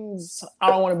things I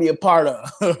don't want to be a part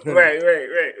of. Right.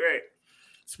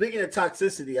 Speaking of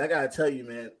toxicity, I gotta tell you,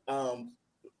 man.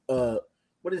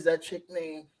 What is that chick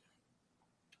name?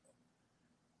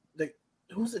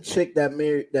 Who's the chick that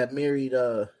married?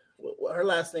 Her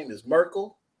last name is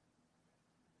Merkel.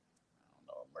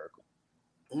 I don't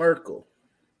know Merkel.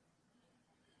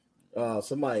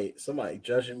 Somebody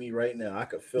judging me right now. I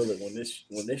could feel it when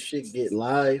this shit get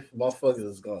live. Motherfuckers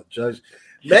is gonna judge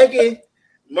Meghan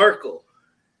Markle.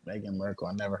 Meghan Markle.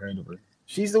 I never heard of her.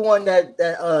 She's the one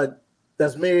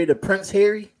that's married to Prince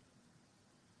Harry.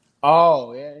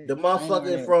 Oh yeah, the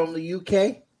motherfucker from the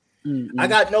UK. Mm-hmm. I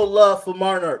got no love for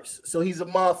monarchs, so he's a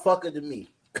motherfucker to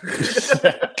me.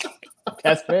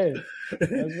 That's fair.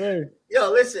 That's fair.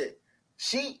 Yo, listen.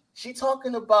 She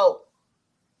talking about.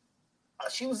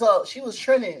 She was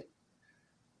trending,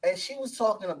 and she was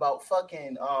talking about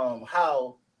fucking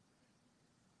how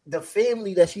the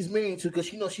family that she's married to, because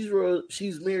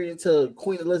she's married into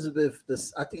Queen Elizabeth.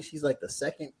 I think she's like the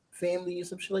second family or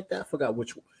some shit like that. I forgot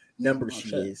which number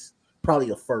she is. Probably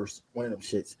the first one of them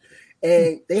shits.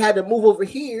 And they had to move over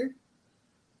here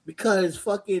because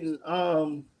fucking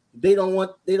they don't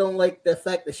like the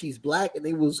fact that she's black, and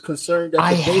they was concerned that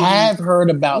I have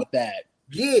heard about that.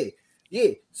 Yeah.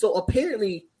 So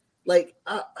apparently, like,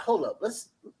 hold up.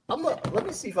 Let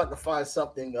me see if I can find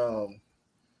something.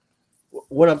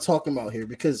 What I'm talking about here,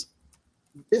 because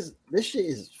this shit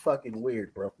is fucking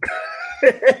weird, bro.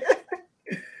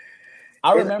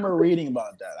 I remember reading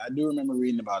about that. I do remember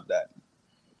reading about that.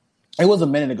 It was a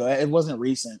minute ago. It wasn't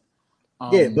recent.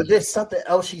 Yeah, but there's something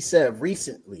else she said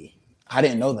recently. I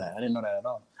didn't know that. I didn't know that at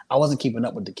all. I wasn't keeping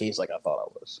up with the case like I thought I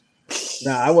was.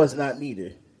 Nah, I was not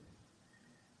neither.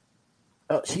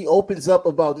 She opens up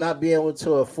about not being able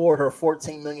to afford her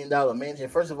 $14 million mansion.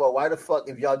 First of all, why the fuck,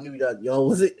 if y'all knew that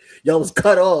y'all was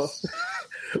cut off,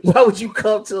 why would you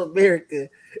come to America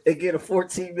and get a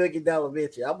 $14 million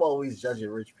mansion? I'm always judging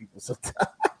rich people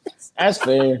sometimes. That's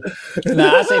fair.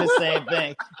 Nah, I say the same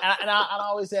thing. And I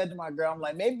always said to my girl, I'm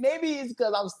like, maybe it's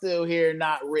because I'm still here,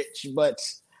 not rich, but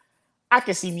I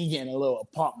can see me getting a little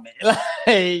apartment.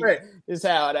 Right. It's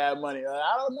how I have money.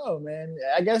 I don't know, man.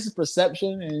 I guess it's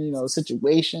perception and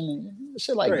situation and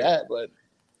shit like that. But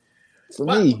for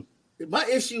me, my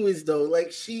issue is though,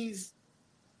 like, she's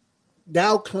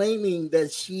now claiming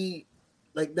that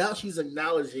now she's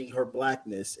acknowledging her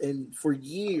blackness, and for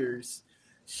years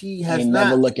she has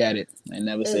never look at it and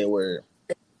never say a word.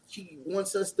 She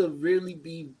wants us to really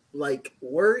be like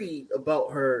worried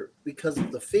about her because of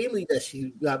the family that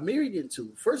she got married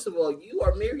into. First of all, you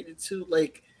are married into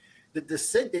like the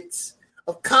descendants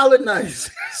of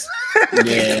colonizers.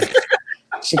 Yeah,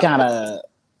 she kind of.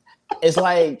 It's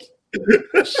like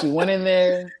she went in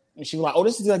there and she was like, "Oh,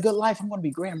 this is a good life. I'm gonna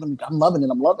be great. I'm loving it.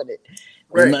 I'm loving it."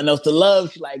 Right. Nothing else to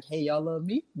love. She's like, "Hey, y'all love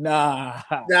me?" Nah.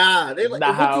 They like,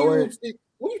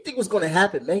 what do you think was gonna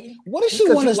happen, Megan? What does she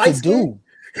want us to do?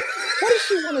 What does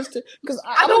she want us to? Because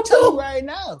I don't tell you right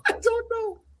now. I don't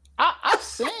know. I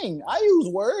sing. I use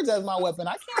words as my weapon.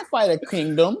 I can't fight a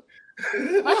kingdom.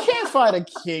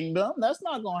 That's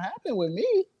not gonna happen with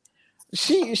me.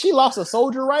 She lost a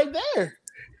soldier right there.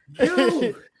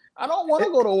 Dude. I don't want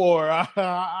to go to war.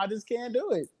 I just can't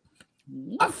do it.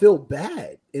 I feel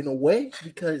bad in a way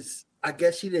because I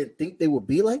guess she didn't think they would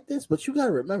be like this. But you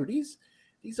gotta remember these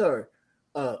are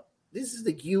this is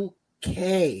the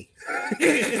UK.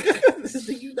 This is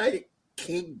the United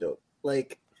Kingdom.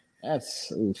 Like,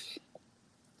 that's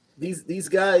these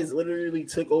guys literally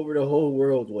took over the whole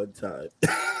world one time.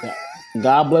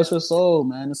 God bless her soul,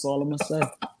 man. That's all I'm gonna say.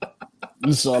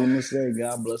 That's all I'm gonna say.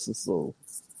 God bless her soul.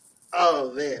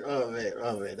 Oh man,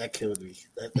 that killed me.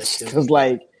 That killed me.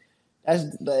 Like,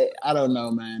 that's like, I don't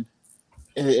know, man.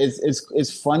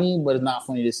 It's funny, but it's not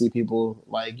funny to see people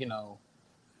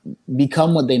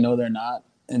become what they know they're not,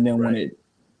 and then when it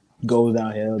goes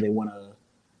downhill, they want to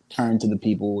turn to the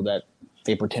people that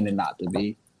they pretended not to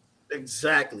be.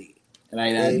 Exactly.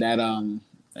 And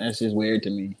that's just weird to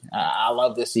me. I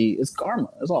love to see it's karma.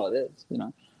 That's all it is,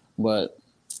 But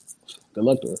good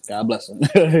luck to her. God bless her.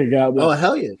 God bless her. Oh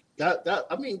hell yeah.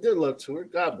 Good luck to her.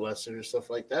 God bless her and stuff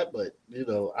like that. But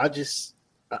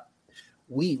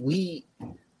we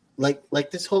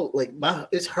like this whole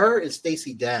it's her and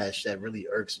Stacey Dash that really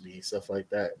irks me and stuff like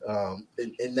that.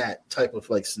 In that type of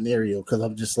scenario, because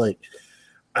I'm just like,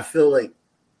 I feel like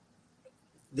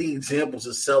the examples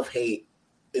of self-hate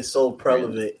is so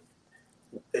prevalent,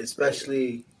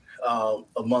 especially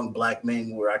among black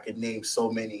men, where I could name so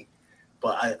many.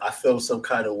 But I feel some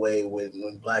kind of way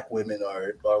when black women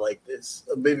are like this.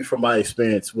 Maybe from my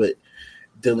experience with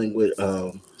dealing with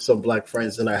some black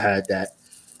friends that I had that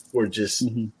were just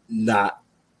not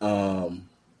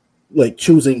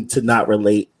choosing to not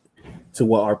relate to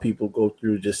what our people go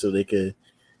through just so they could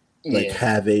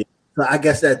have a. So I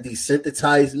guess that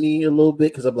desensitized me a little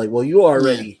bit because I'm like, well, you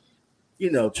already,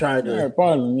 trying to.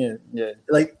 Yeah.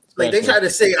 Like they try to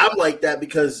say I'm like that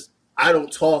because I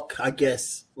don't talk, I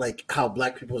guess, like how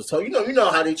black people talk. You know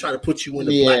how they try to put you in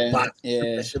the black box.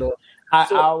 Yeah. That shit on.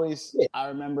 I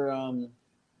remember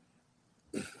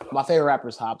my favorite rapper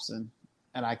is Hobson,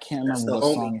 and I can't remember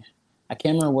what song. I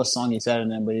can't remember what song he said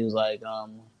in it, but he was like,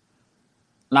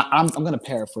 I'm gonna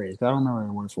paraphrase because I don't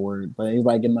remember word for word, but he's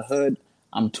like, in the hood,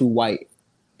 I'm too white,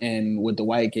 and with the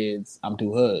white kids, I'm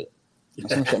too hood, or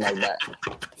some shit like that.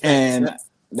 And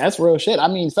that's real shit. I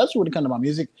mean, especially when it comes to my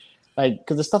music, like,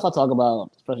 because the stuff I talk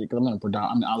about, especially because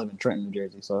I live in Trenton, New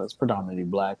Jersey, so it's predominantly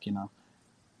black.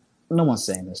 No one's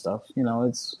saying this stuff.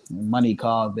 It's money,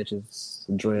 cars, bitches,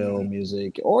 drill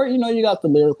music, or you got the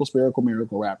lyrical, spiritual,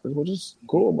 miracle rappers, which is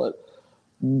cool, but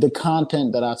the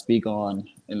content that I speak on,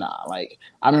 and I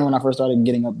remember when I first started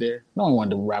getting up there, no one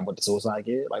wanted to rap with the Suicide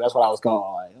Kid. Like, that's what I was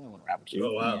calling. Like, I don't want to rap with you.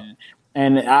 Oh, wow. Yeah.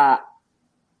 And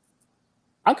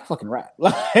I can fucking rap.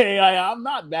 I'm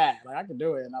not bad. Like, I can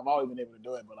do it, and I've always been able to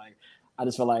do it. But I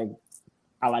just feel like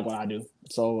I like what I do.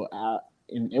 So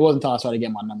it wasn't until I started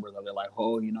getting my numbers of it, like,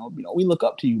 oh, we look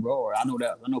up to you, bro. Or I know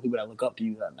people that look up to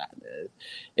you.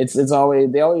 It's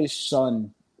always, they always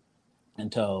shun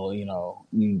until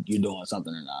you're doing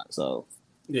something or not. So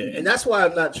yeah, and that's why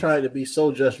I'm not trying to be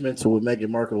so judgmental with Meghan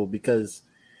Markle, because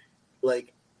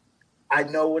I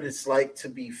know what it's like to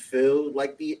be feel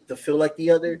like the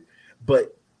other,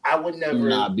 but I would never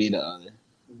not be the other.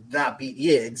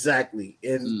 Exactly.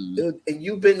 And and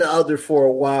you've been the other for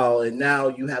a while, and now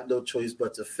you have no choice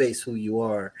but to face who you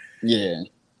are. Yeah.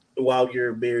 While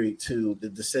you're married to the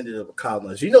descendant of a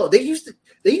colonist. They used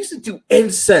to do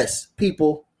incest,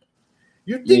 people.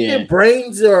 You think their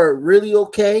brains are really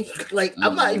okay? Like,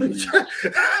 I'm not even trying.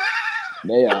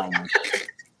 They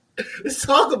Let's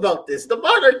talk about this. The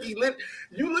monarchy.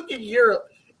 You look at Europe.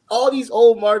 All these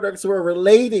old monarchs were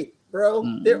related,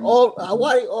 bro. They're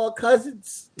all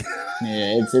cousins.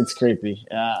 Yeah, it's creepy.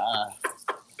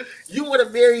 You want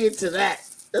to marry into that?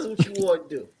 That's what you want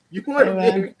to do. You want to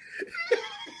marry.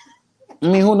 I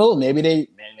mean, who knows? Maybe they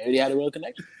had a real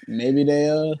connection. Maybe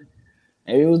it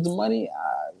was the money.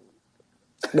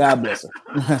 God bless her.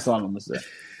 That's all I'm gonna say.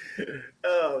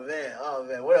 Oh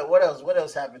man. What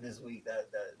else happened this week that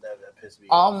pissed me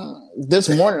off? This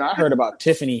morning I heard about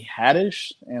Tiffany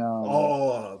Haddish and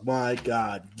oh my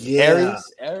God, yeah,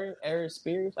 Aries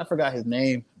Spears. I forgot his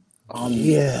name.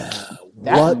 Yeah,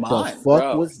 what the fuck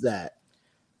bro. Was that?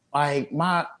 Like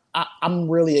I'm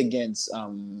really against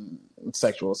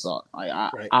sexual assault.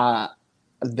 I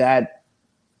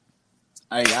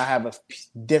have a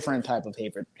different type of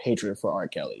hatred for R.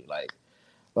 Kelly.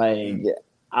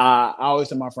 I always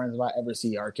tell my friends, if I ever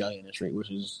see R. Kelly in the street,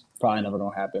 which is probably never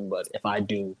gonna happen, but if I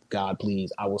do, God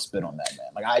please, I will spit on that man.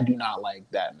 Like, I do not like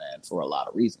that man for a lot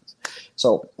of reasons.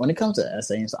 So when it comes to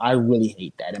essays, I really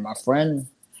hate that. And my friend,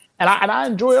 and I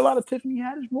enjoy a lot of Tiffany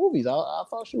Haddish movies. I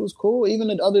thought she was cool. Even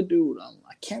the other dude,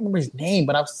 I can't remember his name,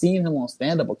 but I've seen him on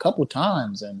stand up a couple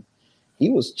times, and he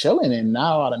was chilling. And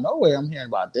now out of nowhere, I'm hearing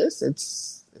about this.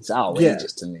 It's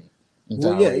outrageous to me.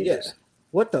 Yeah.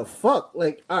 What the fuck?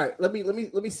 Like, all right, let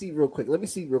me see real quick.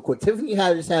 Tiffany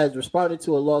Haddish has responded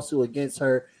to a lawsuit against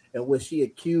her in which she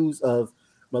accused of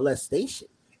molestation.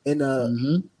 In a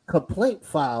complaint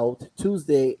filed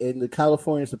Tuesday in the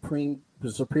California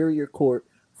Superior Court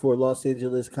for Los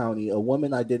Angeles County, a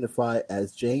woman identified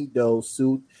as Jane Doe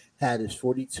sued Haddish,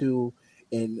 42,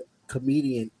 and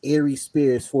comedian Aries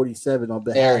Spears, 47, on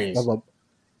behalf of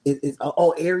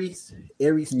Aries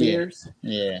Spears.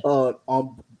 Yeah.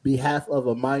 On behalf of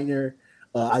a minor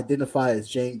identified as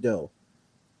Jane Doe.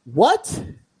 What?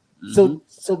 Mm-hmm.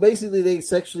 So basically they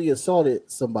sexually assaulted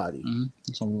somebody.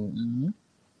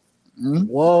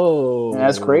 Whoa.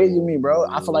 That's crazy to me, bro.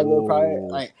 I feel like we're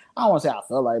probably I don't want to say I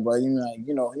feel like, but you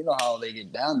know how they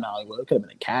get down now. Like, well, it could have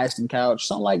been a casting couch,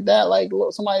 something like that. Like,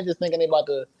 look, somebody just thinking they about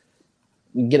to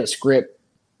get a script,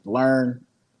 learn,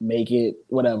 make it,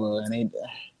 whatever, and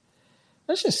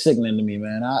that's just sickening to me,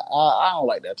 man. I don't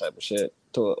like that type of shit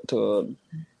to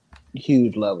a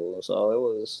huge level. So it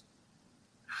was.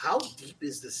 How deep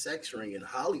is the sex ring in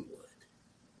Hollywood?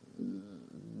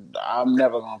 I'm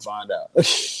never gonna find out.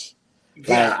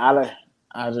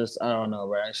 I don't know,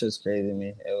 bro. It's just crazy to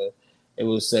me. It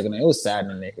was sickening. It was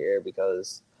saddening to hear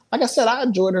because, like I said, I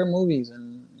enjoyed her movies,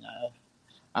 and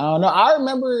I don't know. I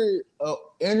remember an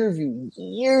interview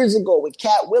years ago with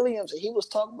Cat Williams, and he was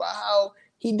talking about how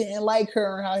he didn't like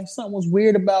her and how something was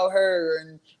weird about her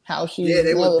and how she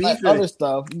they were beefing. Other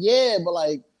stuff. Yeah, but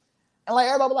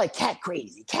everybody was like, Cat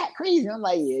crazy. I'm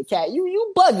like, yeah, Cat,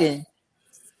 you bugging.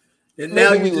 And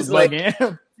now you was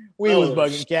bugging. We was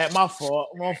bugging, Cat. My fault,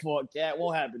 Cat.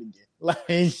 Won't happen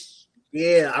again.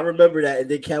 Yeah, I remember that. And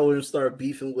then Cat Williams started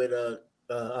beefing with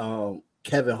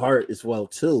Kevin Hart as well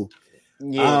too.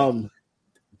 Yeah.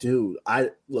 Dude,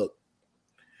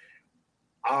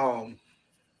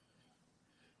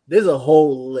 there's a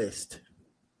whole list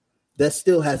that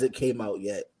still hasn't came out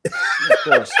yet. Of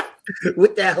course.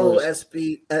 With that whole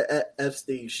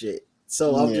Epstein shit.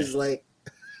 So I'm just like,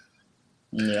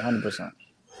 yeah, 100%.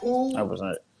 Who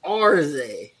 100%. are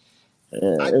they?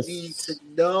 Yeah, I need to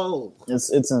know. It's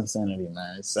insanity,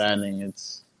 man. It's saddening.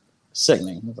 It's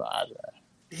sickening. It's odd.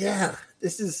 Yeah,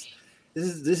 this is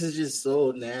just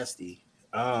so nasty.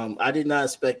 I did not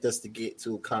expect us to get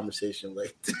to a conversation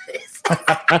like this.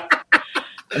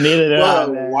 Neither did I,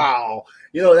 man. Wow.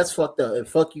 You know, that's fucked up. And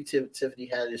fuck you, Tiffany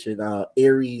Haddish and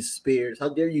Aries Spears. How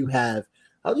do you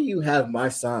have my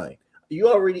sign?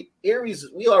 Aries,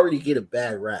 we already get a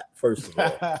bad rap, first of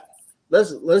all.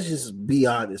 Let's just be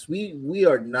honest. We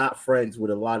are not friends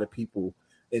with a lot of people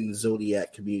in the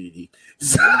Zodiac community.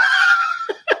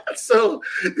 So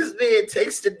this man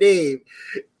takes the name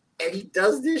and he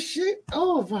does this shit.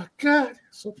 Oh my god,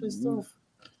 so pissed off.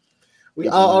 We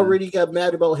all already got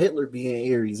mad about Hitler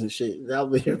being Aries and shit. Now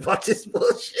we're here about this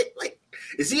bullshit. Like,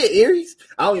 is he an Aries?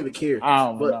 I don't even care. I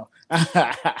don't know.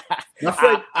 My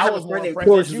friend, I was more named friends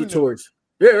Taurus than you the Taurus.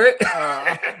 Yeah, right.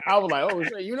 I was like, oh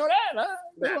shit, you know that? Huh?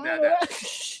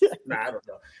 Nah, I don't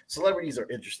know. Celebrities are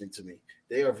interesting to me.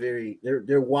 They are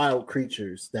they're wild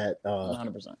creatures that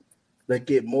 100%. that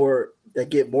get more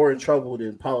in trouble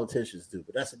than politicians do.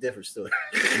 But that's a different story.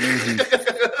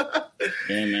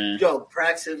 Yeah, man. Yo,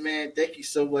 Praxton, man, thank you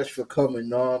so much for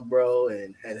coming on, bro,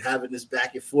 and having this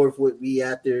back and forth with me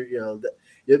after your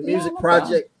music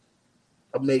project,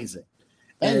 amazing.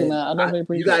 Thank you, man. I definitely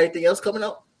appreciate it. You got anything else coming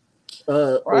out?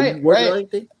 Right, you working on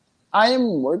anything? I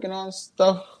am working on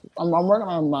stuff. I'm working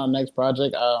on my next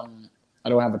project. I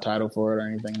don't have a title for it or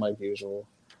anything like usual,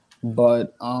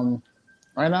 but right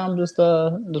now I'm just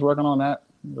working on that,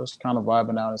 just kind of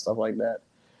vibing out and stuff like that.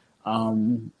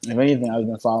 If anything, I've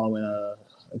been following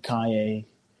Kanye's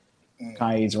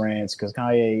rants because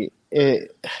Kanye,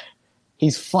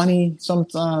 he's funny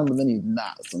sometimes, but then he's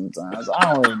not sometimes.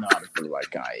 I don't even know how to feel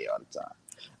like Kanye all the time.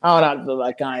 I don't know how to feel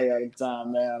like Kanye all the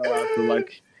time, man. I don't know how to feel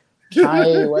like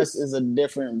Kanye West is a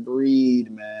different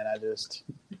breed, man. I just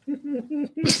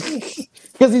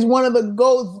because he's one of the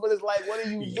GOATs, but it's like, what are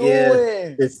you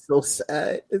doing? It's so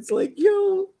sad. It's like,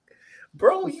 yo,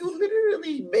 bro, you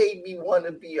literally made me want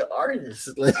to be an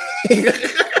artist. Like,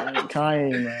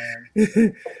 Kanye, man.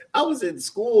 I was in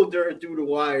school during Through the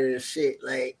Wire and shit.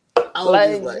 Like, I was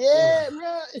like, just like, yeah,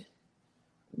 bro.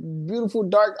 Beautiful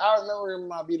Dark. I remember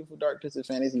my Beautiful Dark Twisted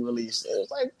Fantasy release. It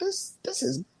was like, this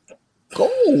is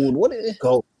gold. What is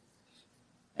gold?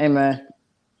 Hey, man.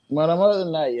 But other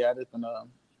than that, yeah, I just been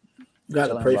you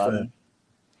gotta pray for him.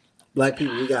 Black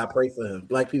people, we gotta pray for him.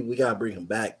 Black people, we gotta bring him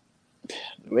back.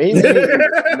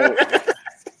 The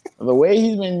way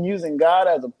he's been using God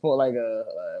as a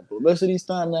publicity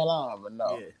stunt, man, I don't even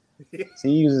know. Yeah. He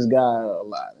uses God a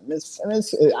lot, and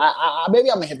maybe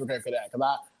I'm a hypocrite for that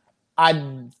because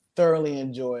I thoroughly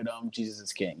enjoyed Jesus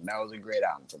is King. That was a great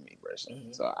album for me personally.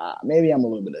 Mm-hmm. So maybe I'm a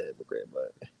little bit of a hypocrite,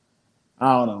 but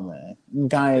I don't know, man.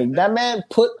 That man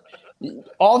put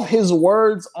off his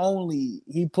words only.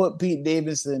 He put Pete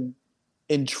Davidson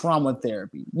in trauma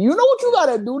therapy. You know what you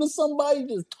gotta do to somebody?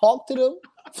 Just talk to them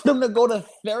for them to go to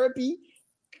therapy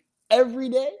every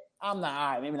day. I'm not,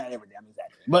 all right, maybe not every day. I'm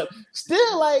exaggerating, but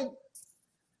still, like,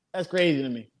 that's crazy to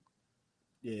me.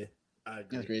 Yeah, I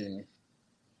agree. That's crazy to me.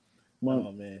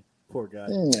 Oh man, poor guy.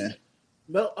 Yeah.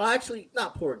 Well, actually,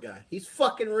 not poor guy. He's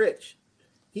fucking rich.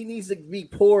 He needs to be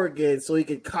poor again so he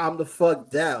can calm the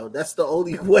fuck down. That's the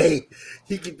only way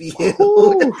he can be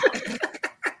healed.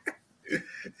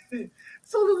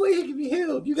 So the way he can be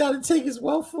healed, you got to take his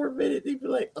wealth for a minute. He'd be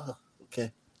like, "Oh,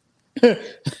 okay."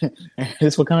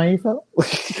 This what Kanye felt?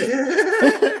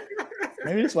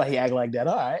 Maybe that's why he act like that.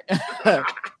 All right,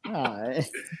 all right.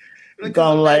 Like,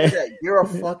 you're a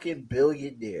fucking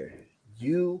billionaire.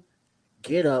 You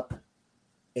get up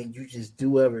and you just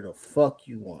do whatever the fuck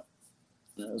you want.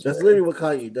 That's literally what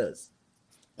Kanye does.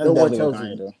 No one tells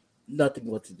him nothing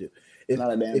what to do.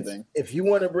 Not a damn thing. If you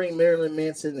want to bring Marilyn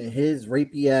Manson and his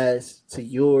rapey ass to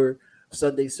your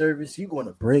Sunday service, you're going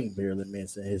to bring Marilyn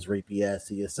Manson and his rapey ass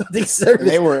to your Sunday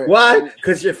service. Why?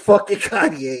 Because you're fucking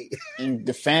Kanye. And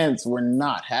the fans were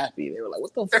not happy. They were like,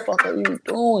 what the fuck are you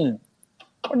doing?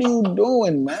 What are you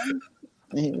doing, man?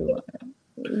 And he was like,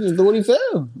 just do what he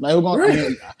feel. Like,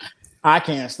 I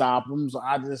can't stop him, so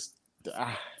I just...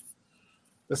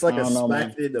 it's like a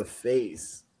smack in the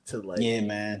face to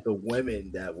man, the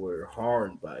women that were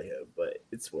harmed by him, but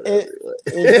it's whatever.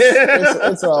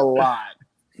 It's a lot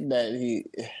that he.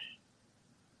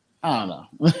 I don't know.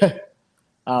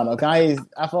 Kanye.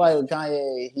 I feel like with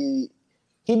Kanye,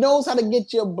 He knows how to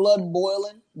get your blood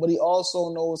boiling, but he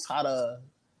also knows how to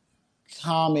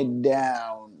calm it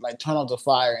down, like turn off the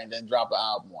fire and then drop an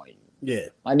album on you. Yeah,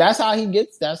 like that's how he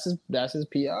gets. That's his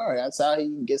PR. That's how he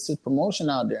gets his promotion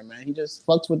out there, man. He just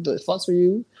fucks with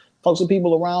you, fucks with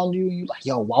people around you. You like,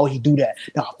 yo, why would he do that?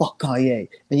 Nah, fuck Kanye.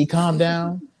 Then he calm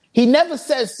down. He never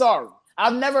says sorry.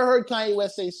 I've never heard Kanye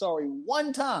West say sorry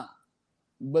one time.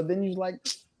 But then he's like,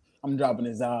 I'm dropping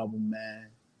this album, man.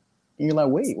 And you're like,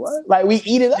 wait, what? Like we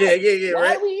eat it up. Yeah, Why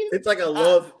right. It's like a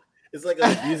love. It's like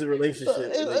an abusive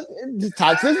relationship.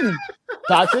 Toxicity,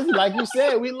 like you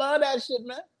said. We love that shit,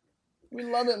 man. We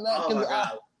love it, man. Oh my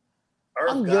God.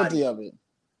 I'm guilty of it.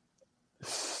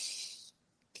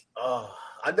 Oh,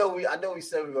 I know we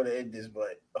said we're going to end this,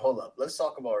 but hold up. Let's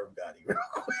talk about Irv Gotti real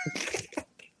quick.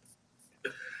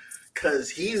 Because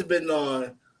he's been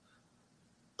on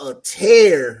a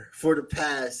tear for the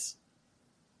past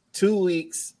 2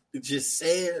 weeks, just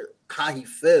saying how he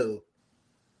felt.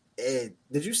 And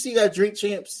did you see that Drink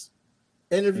Champs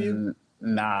interview?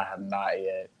 Nah, I have not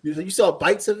yet. You saw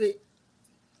bites of it?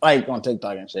 Like on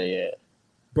TikTok and shit, yeah.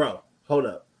 Bro, hold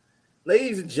up.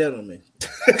 Ladies and gentlemen.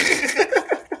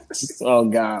 Oh,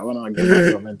 God. What am I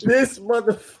getting into? This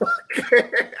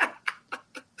motherfucker.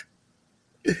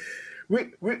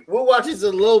 We'll watch just a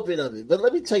little bit of it. But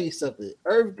let me tell you something.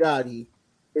 Irv Gotti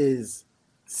is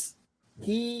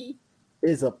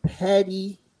a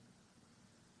petty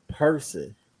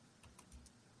person.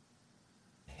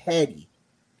 Petty.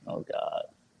 Oh, God.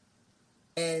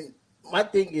 And my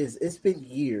thing is, it's been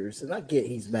years, and I get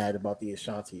he's mad about the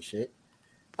Ashanti shit.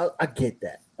 I get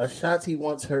that. Ashanti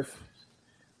wants her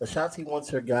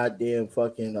goddamn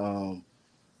fucking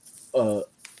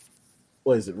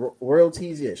what is it?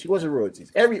 Royalties? Yeah, she wants her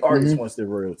royalties. Every artist wants their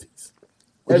royalties.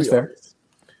 Every artist.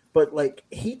 But like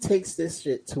he takes this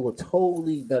shit to a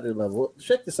totally better level.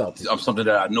 Check this out. Something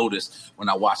that I noticed when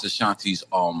I watched Ashanti's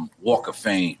Walk of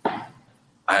Fame.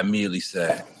 I immediately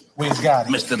said, "Where's Gotti?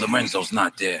 Mr. Lorenzo's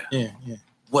not there." Yeah.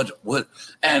 What?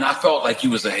 And I felt like he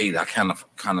was a hater. I kind of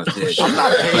did. I'm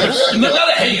not a hater. Not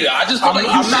a hater. I just felt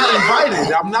I'm not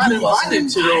invited. I'm not invited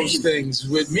to those things.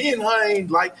 With me and her ain't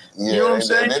like, you know what I'm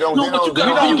saying? We don't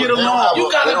get along.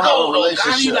 You gotta go. Like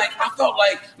I felt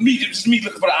like me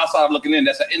looking for the outsider looking in.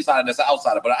 That's an insider. That's an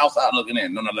outsider. But an outsider looking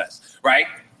in, nonetheless. Right?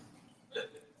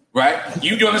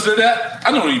 You understood that?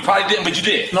 I know you probably didn't, but you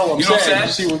did. No, you know what I'm saying?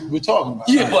 You see what we're talking about.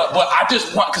 Yeah, but I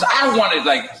just want because I wanted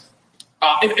like.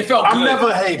 It felt good. I'm never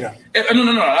a hater.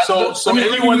 No. So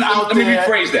anyone out there, let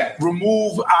me rephrase that.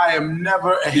 Remove. I am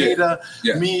never a hater.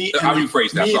 Yeah. Me How do you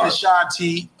phrase that? Me and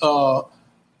Ashanti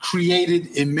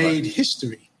created and made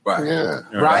history. Right. Yeah.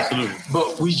 Right. Absolutely.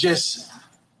 But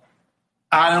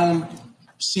I don't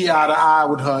see eye to eye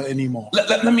with her anymore.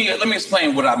 Let me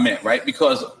explain what I meant. Right,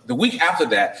 because the week after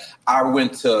that, I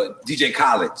went to DJ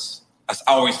Khaled's.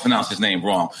 I always pronounce his name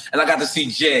wrong. And I got to see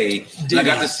Jay, and I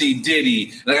got to see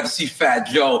Diddy, and I got to see Fat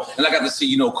Joe, and I got to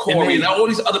see, Corey, and all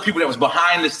these other people that was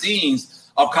behind the scenes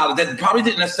of college that probably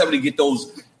didn't necessarily get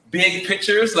those big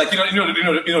pictures. Like,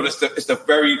 it's the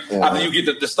very, after you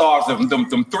get the stars, them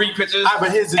 3 pictures.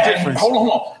 But here's the difference. Hold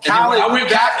on.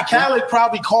 Khaled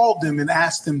probably called them and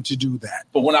asked them to do that.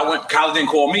 But when I went, Khaled didn't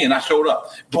call me, and I showed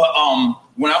up. But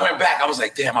when I went back, I was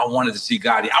like, damn, I wanted to see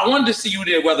Gotti. I wanted to see you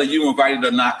there, whether you invited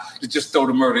or not, to just throw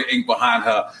the murder ink behind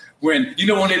her. When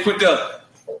they put the...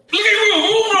 Look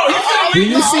at you. Do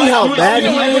you see how bad he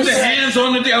is? Put the hands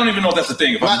on the... I don't even know if that's the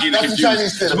thing. If I'm getting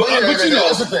confused. But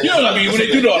you know what I mean? When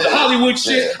they do the Hollywood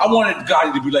shit, I wanted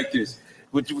Gotti to be like this.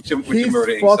 With your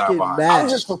murder ink side behind. I'm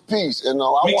just for peace. I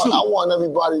want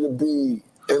everybody to be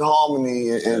in harmony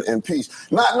and peace.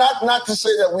 Not to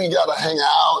say that we got to hang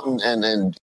out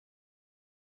and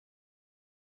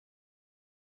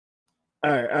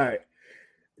All right.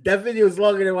 That video is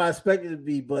longer than what I expected it to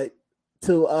be, but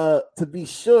to be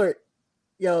short,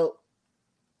 you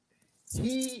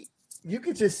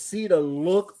could just see the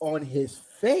look on his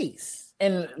face,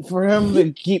 and for him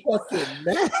to keep fucking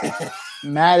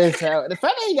mad as hell. The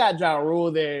fact that he got Ja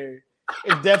Rule there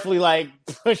is definitely like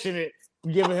pushing it,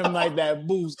 giving him like that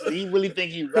boost. He really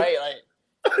think he's right, like.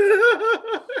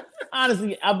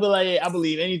 Honestly, I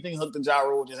believe anything hooked to Ja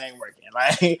Rule just ain't working.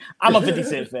 Like I'm a 50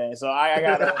 Cent fan, so I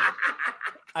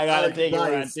gotta take it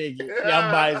where I take it. Yeah,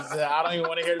 I'm biased. I don't even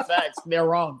want to hear the facts. They're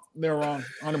wrong,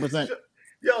 100%.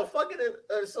 Yo, fucking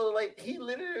so like he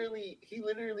literally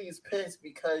is pissed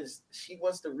because she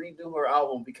wants to redo her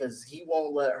album because he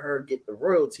won't let her get the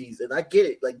royalties. And I get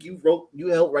it. Like you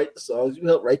helped write the songs, you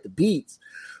helped write the beats.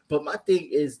 But my thing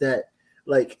is that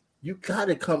like you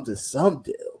gotta come to some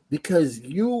deal because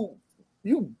you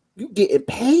getting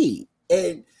paid.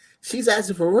 And she's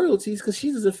asking for royalties because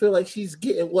she doesn't feel like she's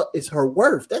getting what is her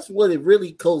worth. That's what it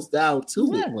really goes down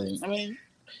to. Exactly. I mean,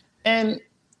 and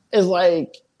it's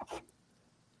like,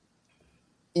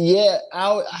 yeah,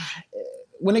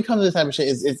 when it comes to this type of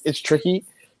shit, it's tricky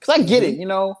because I get it, you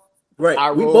know.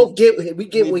 Right. We both get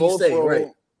what you say. Right.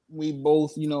 We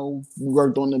both, you know,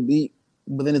 worked on the beat,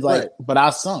 but then it's like, but I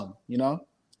sung, you know.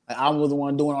 Like, I was the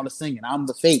one doing all the singing. I'm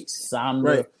the face. I'm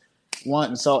the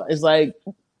one. So it's like,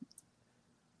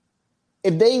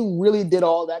 if they really did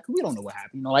all that, because we don't know what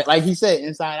happened, you know, like he said,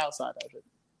 inside, outside, that shit.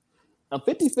 A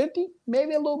 50-50,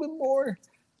 maybe a little bit more.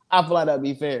 I feel like that'd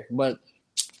be fair, but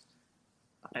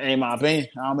in my opinion,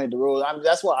 I don't make the rules.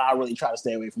 That's why I really try to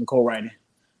stay away from co-writing.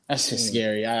 That's just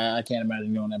scary. I can't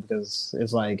imagine doing that because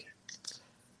it's like,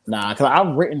 nah. Because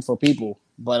I've written for people,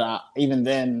 but even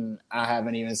then, I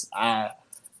haven't even.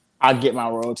 I get my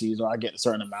royalties or I get a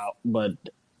certain amount, but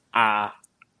I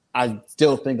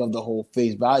still think of the whole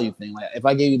face value thing. Like if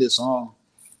I gave you this song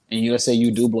and you say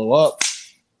you do blow up,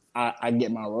 I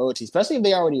get my royalty, especially if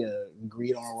they already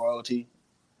agreed on a royalty.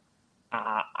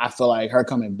 I feel like her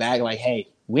coming back, like, hey,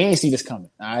 we ain't see this coming.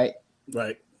 All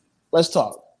right, let's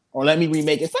talk. Or let me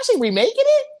remake it, especially remaking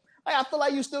it. Like I feel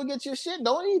like you still get your shit,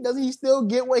 don't he? Doesn't he still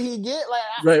get what he get?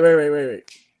 Like right.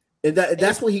 And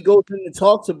that's what he goes in and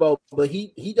talks about, but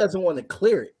he doesn't want to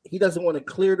clear it. He doesn't want to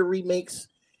clear the remakes.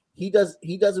 He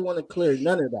doesn't want to clear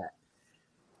none of that.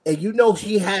 And you know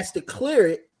he has to clear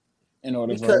it in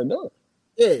order for her to do it.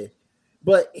 Yeah.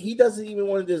 But he doesn't even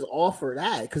want to just offer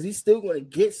that because he's still going to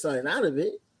get something out of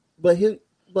it. But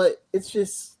it's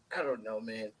just, I don't know,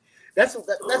 man. That's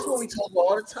what we talk about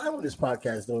all the time on this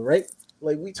podcast, though, right?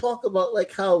 Like we talk about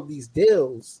like how these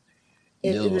deals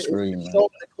and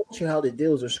the culture, how the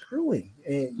deals are screwing,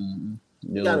 and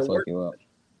deals will fuck you up.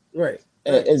 Right.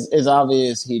 It's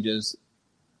obvious he just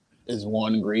is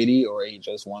one greedy, or he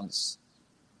wants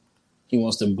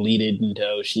to bleed it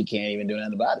until she can't even do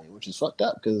nothing about it, which is fucked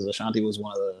up because Ashanti was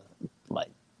one of the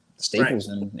like staples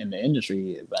in the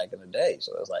industry back in the day.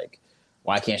 So it's like,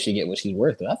 why can't she get what she's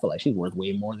worth? I feel like she's worth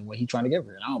way more than what he's trying to give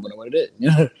her, and I don't know what it is. You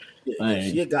know?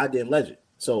 She's a goddamn legend.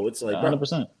 So it's like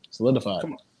 100% solidified.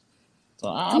 Come on. So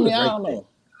I don't know.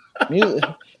 Music,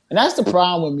 and that's the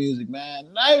problem with music,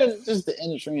 man. Not even just the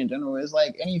industry in general. It's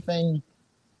like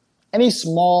any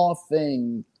small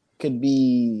thing could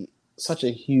be such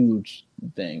a huge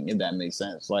thing, if that makes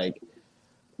sense. Like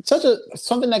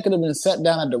something that could have been set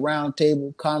down at the round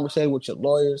table, conversated with your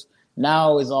lawyers.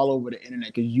 Now it's all over the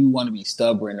internet because you want to be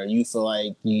stubborn or you feel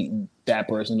like that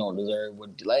person don't deserve what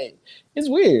like. It's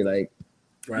weird. Like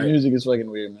music is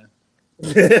fucking weird, man.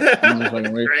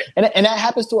 Fucking weird. And that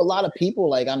happens to a lot of people.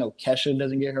 Like I know Kesha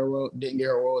didn't get her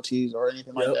royalties or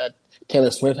anything like that.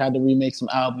 Taylor Swift had to remake some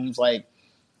albums. Like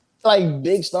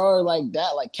big stars like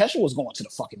that. Like Kesha was going to the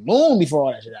fucking moon before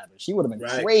all that shit happened. She would have been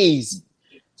crazy.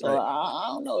 So I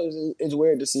don't know. It's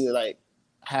weird to see like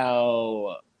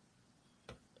how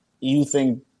you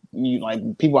think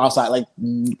like people outside, like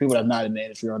people that's not in the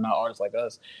industry or not artists like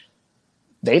us,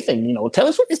 they think, you know,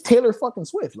 Taylor Swift is Taylor fucking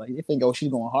Swift. Like they think, oh, she's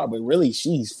going hard, but really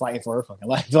she's fighting for her fucking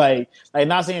life. Like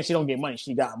not saying she don't get money,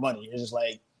 she got money. It's just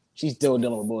like she's still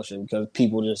dealing with bullshit because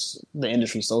people just the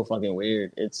industry's so fucking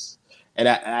weird. That's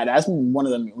one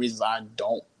of the reasons I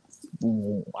don't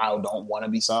want to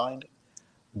be signed.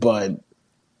 But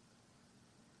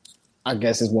I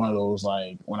guess it's one of those,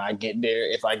 like, when I get there,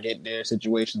 if I get there,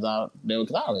 situations out there,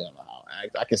 because I don't really know how.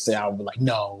 I can say I'll be like,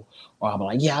 no. Or I'll be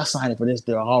like, yeah, I'll sign it for this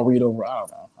deal. I'll read over. I don't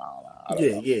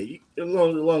know. Yeah. As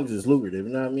long as it's lucrative,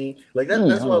 you know what I mean? Like,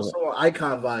 that's why I'm so on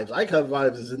Icon Vibes. Icon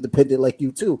Vibes is independent like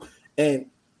you, too. And,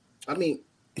 I mean,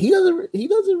 he doesn't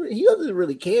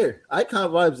really care. Icon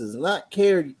Vibes does not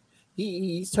care.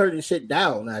 He's turning shit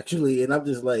down, actually. And I'm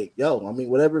just like, yo, I mean,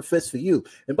 whatever fits for you.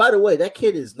 And by the way, that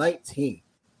kid is 19.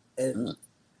 And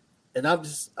I'm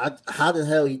just, how the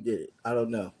hell he did it? I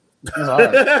don't know.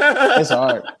 It's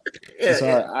hard. It's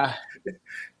hard.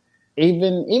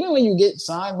 Even when you get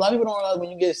signed, a lot of people don't realize when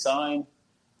you get signed,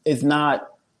 it's not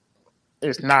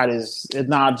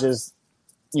just,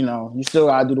 you know, you still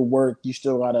gotta do the work. You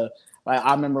still gotta, like,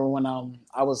 I remember when I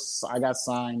got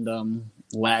signed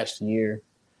last year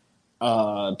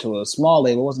to a small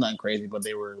label. It wasn't nothing crazy, but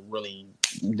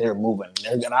they're moving.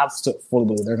 And I fully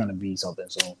believe they're gonna be something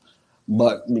soon.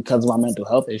 But because of my mental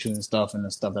health issues and stuff, and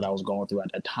the stuff that I was going through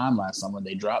at that time last summer,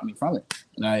 they dropped me from it.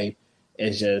 Like,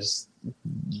 it's just,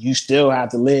 you still have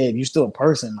to live. You're still a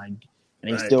person, like,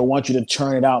 and they still want you to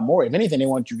churn it out more. If anything, they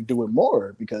want you to do it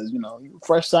more because, you know, you're a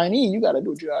fresh signee. You got to do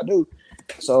what you got to do.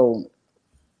 So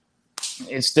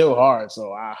it's still hard.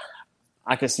 So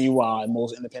I could see why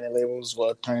most independent labels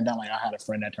will turn down. Like I had a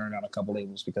friend that turned down a couple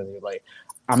labels because he was like,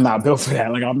 I'm not built for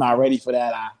that. Like I'm not ready for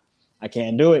that. I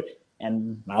can't do it.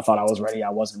 And I thought I was ready. I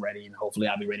wasn't ready, and hopefully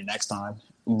I'll be ready next time.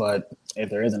 But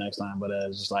if there is a next time, but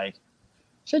it's just like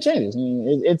shit changes. I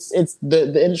mean, it's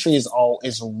the industry is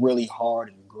really hard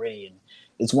and gritty, and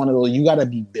it's one of those you got to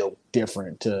be built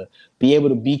different to be able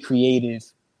to be creative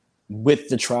with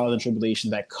the trials and tribulations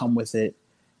that come with it.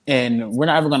 And we're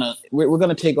not ever we're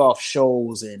gonna take off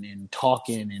shows and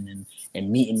talking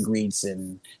and meet and greets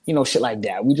and shit like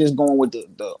that. We just going with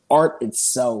the art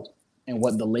itself. And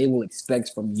what the label expects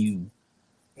from you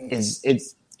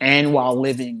and while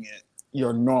living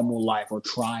your normal life or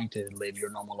trying to live your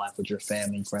normal life with your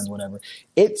family, friends, whatever,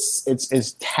 it's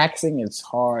taxing, it's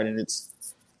hard, and it's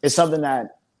something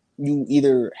that you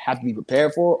either have to be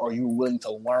prepared for or you're willing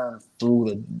to learn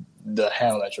through the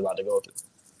hell that you're about to go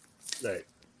through.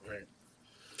 Right.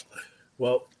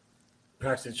 Well,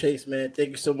 Paxton Chase, man,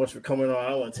 thank you so much for coming on. I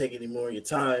don't want to take any more of your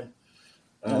time.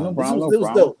 No problem. It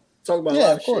was dope. Talk about a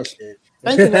lot of course. shit.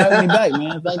 Thank you for having me back,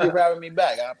 man. Thank you for having me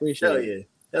back. I appreciate it.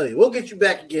 Hell yeah. We'll get you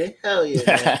back again. Hell yeah,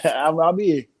 man. I'll be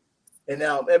here. And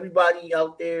now, everybody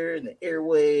out there in the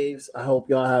airwaves, I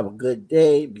hope y'all have a good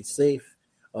day. Be safe.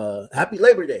 Happy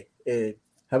Labor Day. And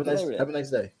have a nice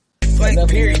day. Blank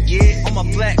period, yeah. I'm a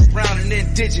black, brown, and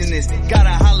indigenous. Gotta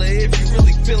holler if you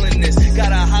really feeling this.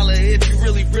 Gotta holler if you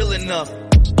really real enough.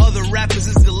 Other rappers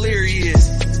is delirious.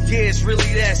 Yeah, it's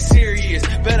really that serious.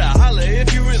 Better holler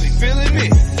if you really feeling me.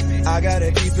 I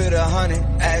gotta keep it 100,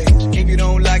 ayy. If you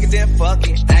don't like it, then fuck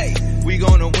it, ayy. We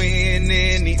gonna win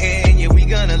in the end, yeah, we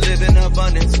gonna live in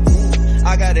abundance.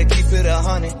 I gotta keep it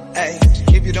 100,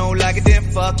 ayy. If you don't like it, then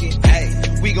fuck it,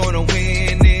 ayy. We gonna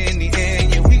win in the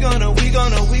end, yeah, we gonna.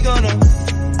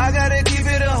 I gotta keep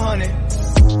it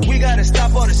 100. We gotta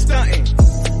stop all the stunting.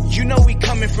 You know we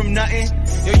coming from nothing.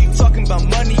 Yo, you talking about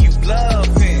money, you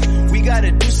bluffing. We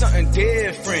gotta do something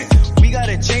different. We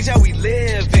gotta change how we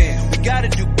live in. We gotta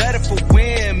do better for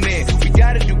women. We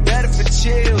gotta do better for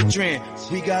children.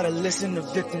 We gotta listen to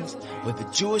victims, whether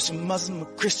Jewish or Muslim or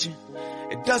Christian.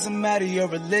 It doesn't matter your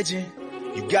religion.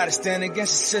 You gotta stand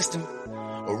against the system,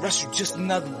 or else you just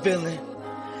another villain.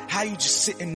 How you just sitting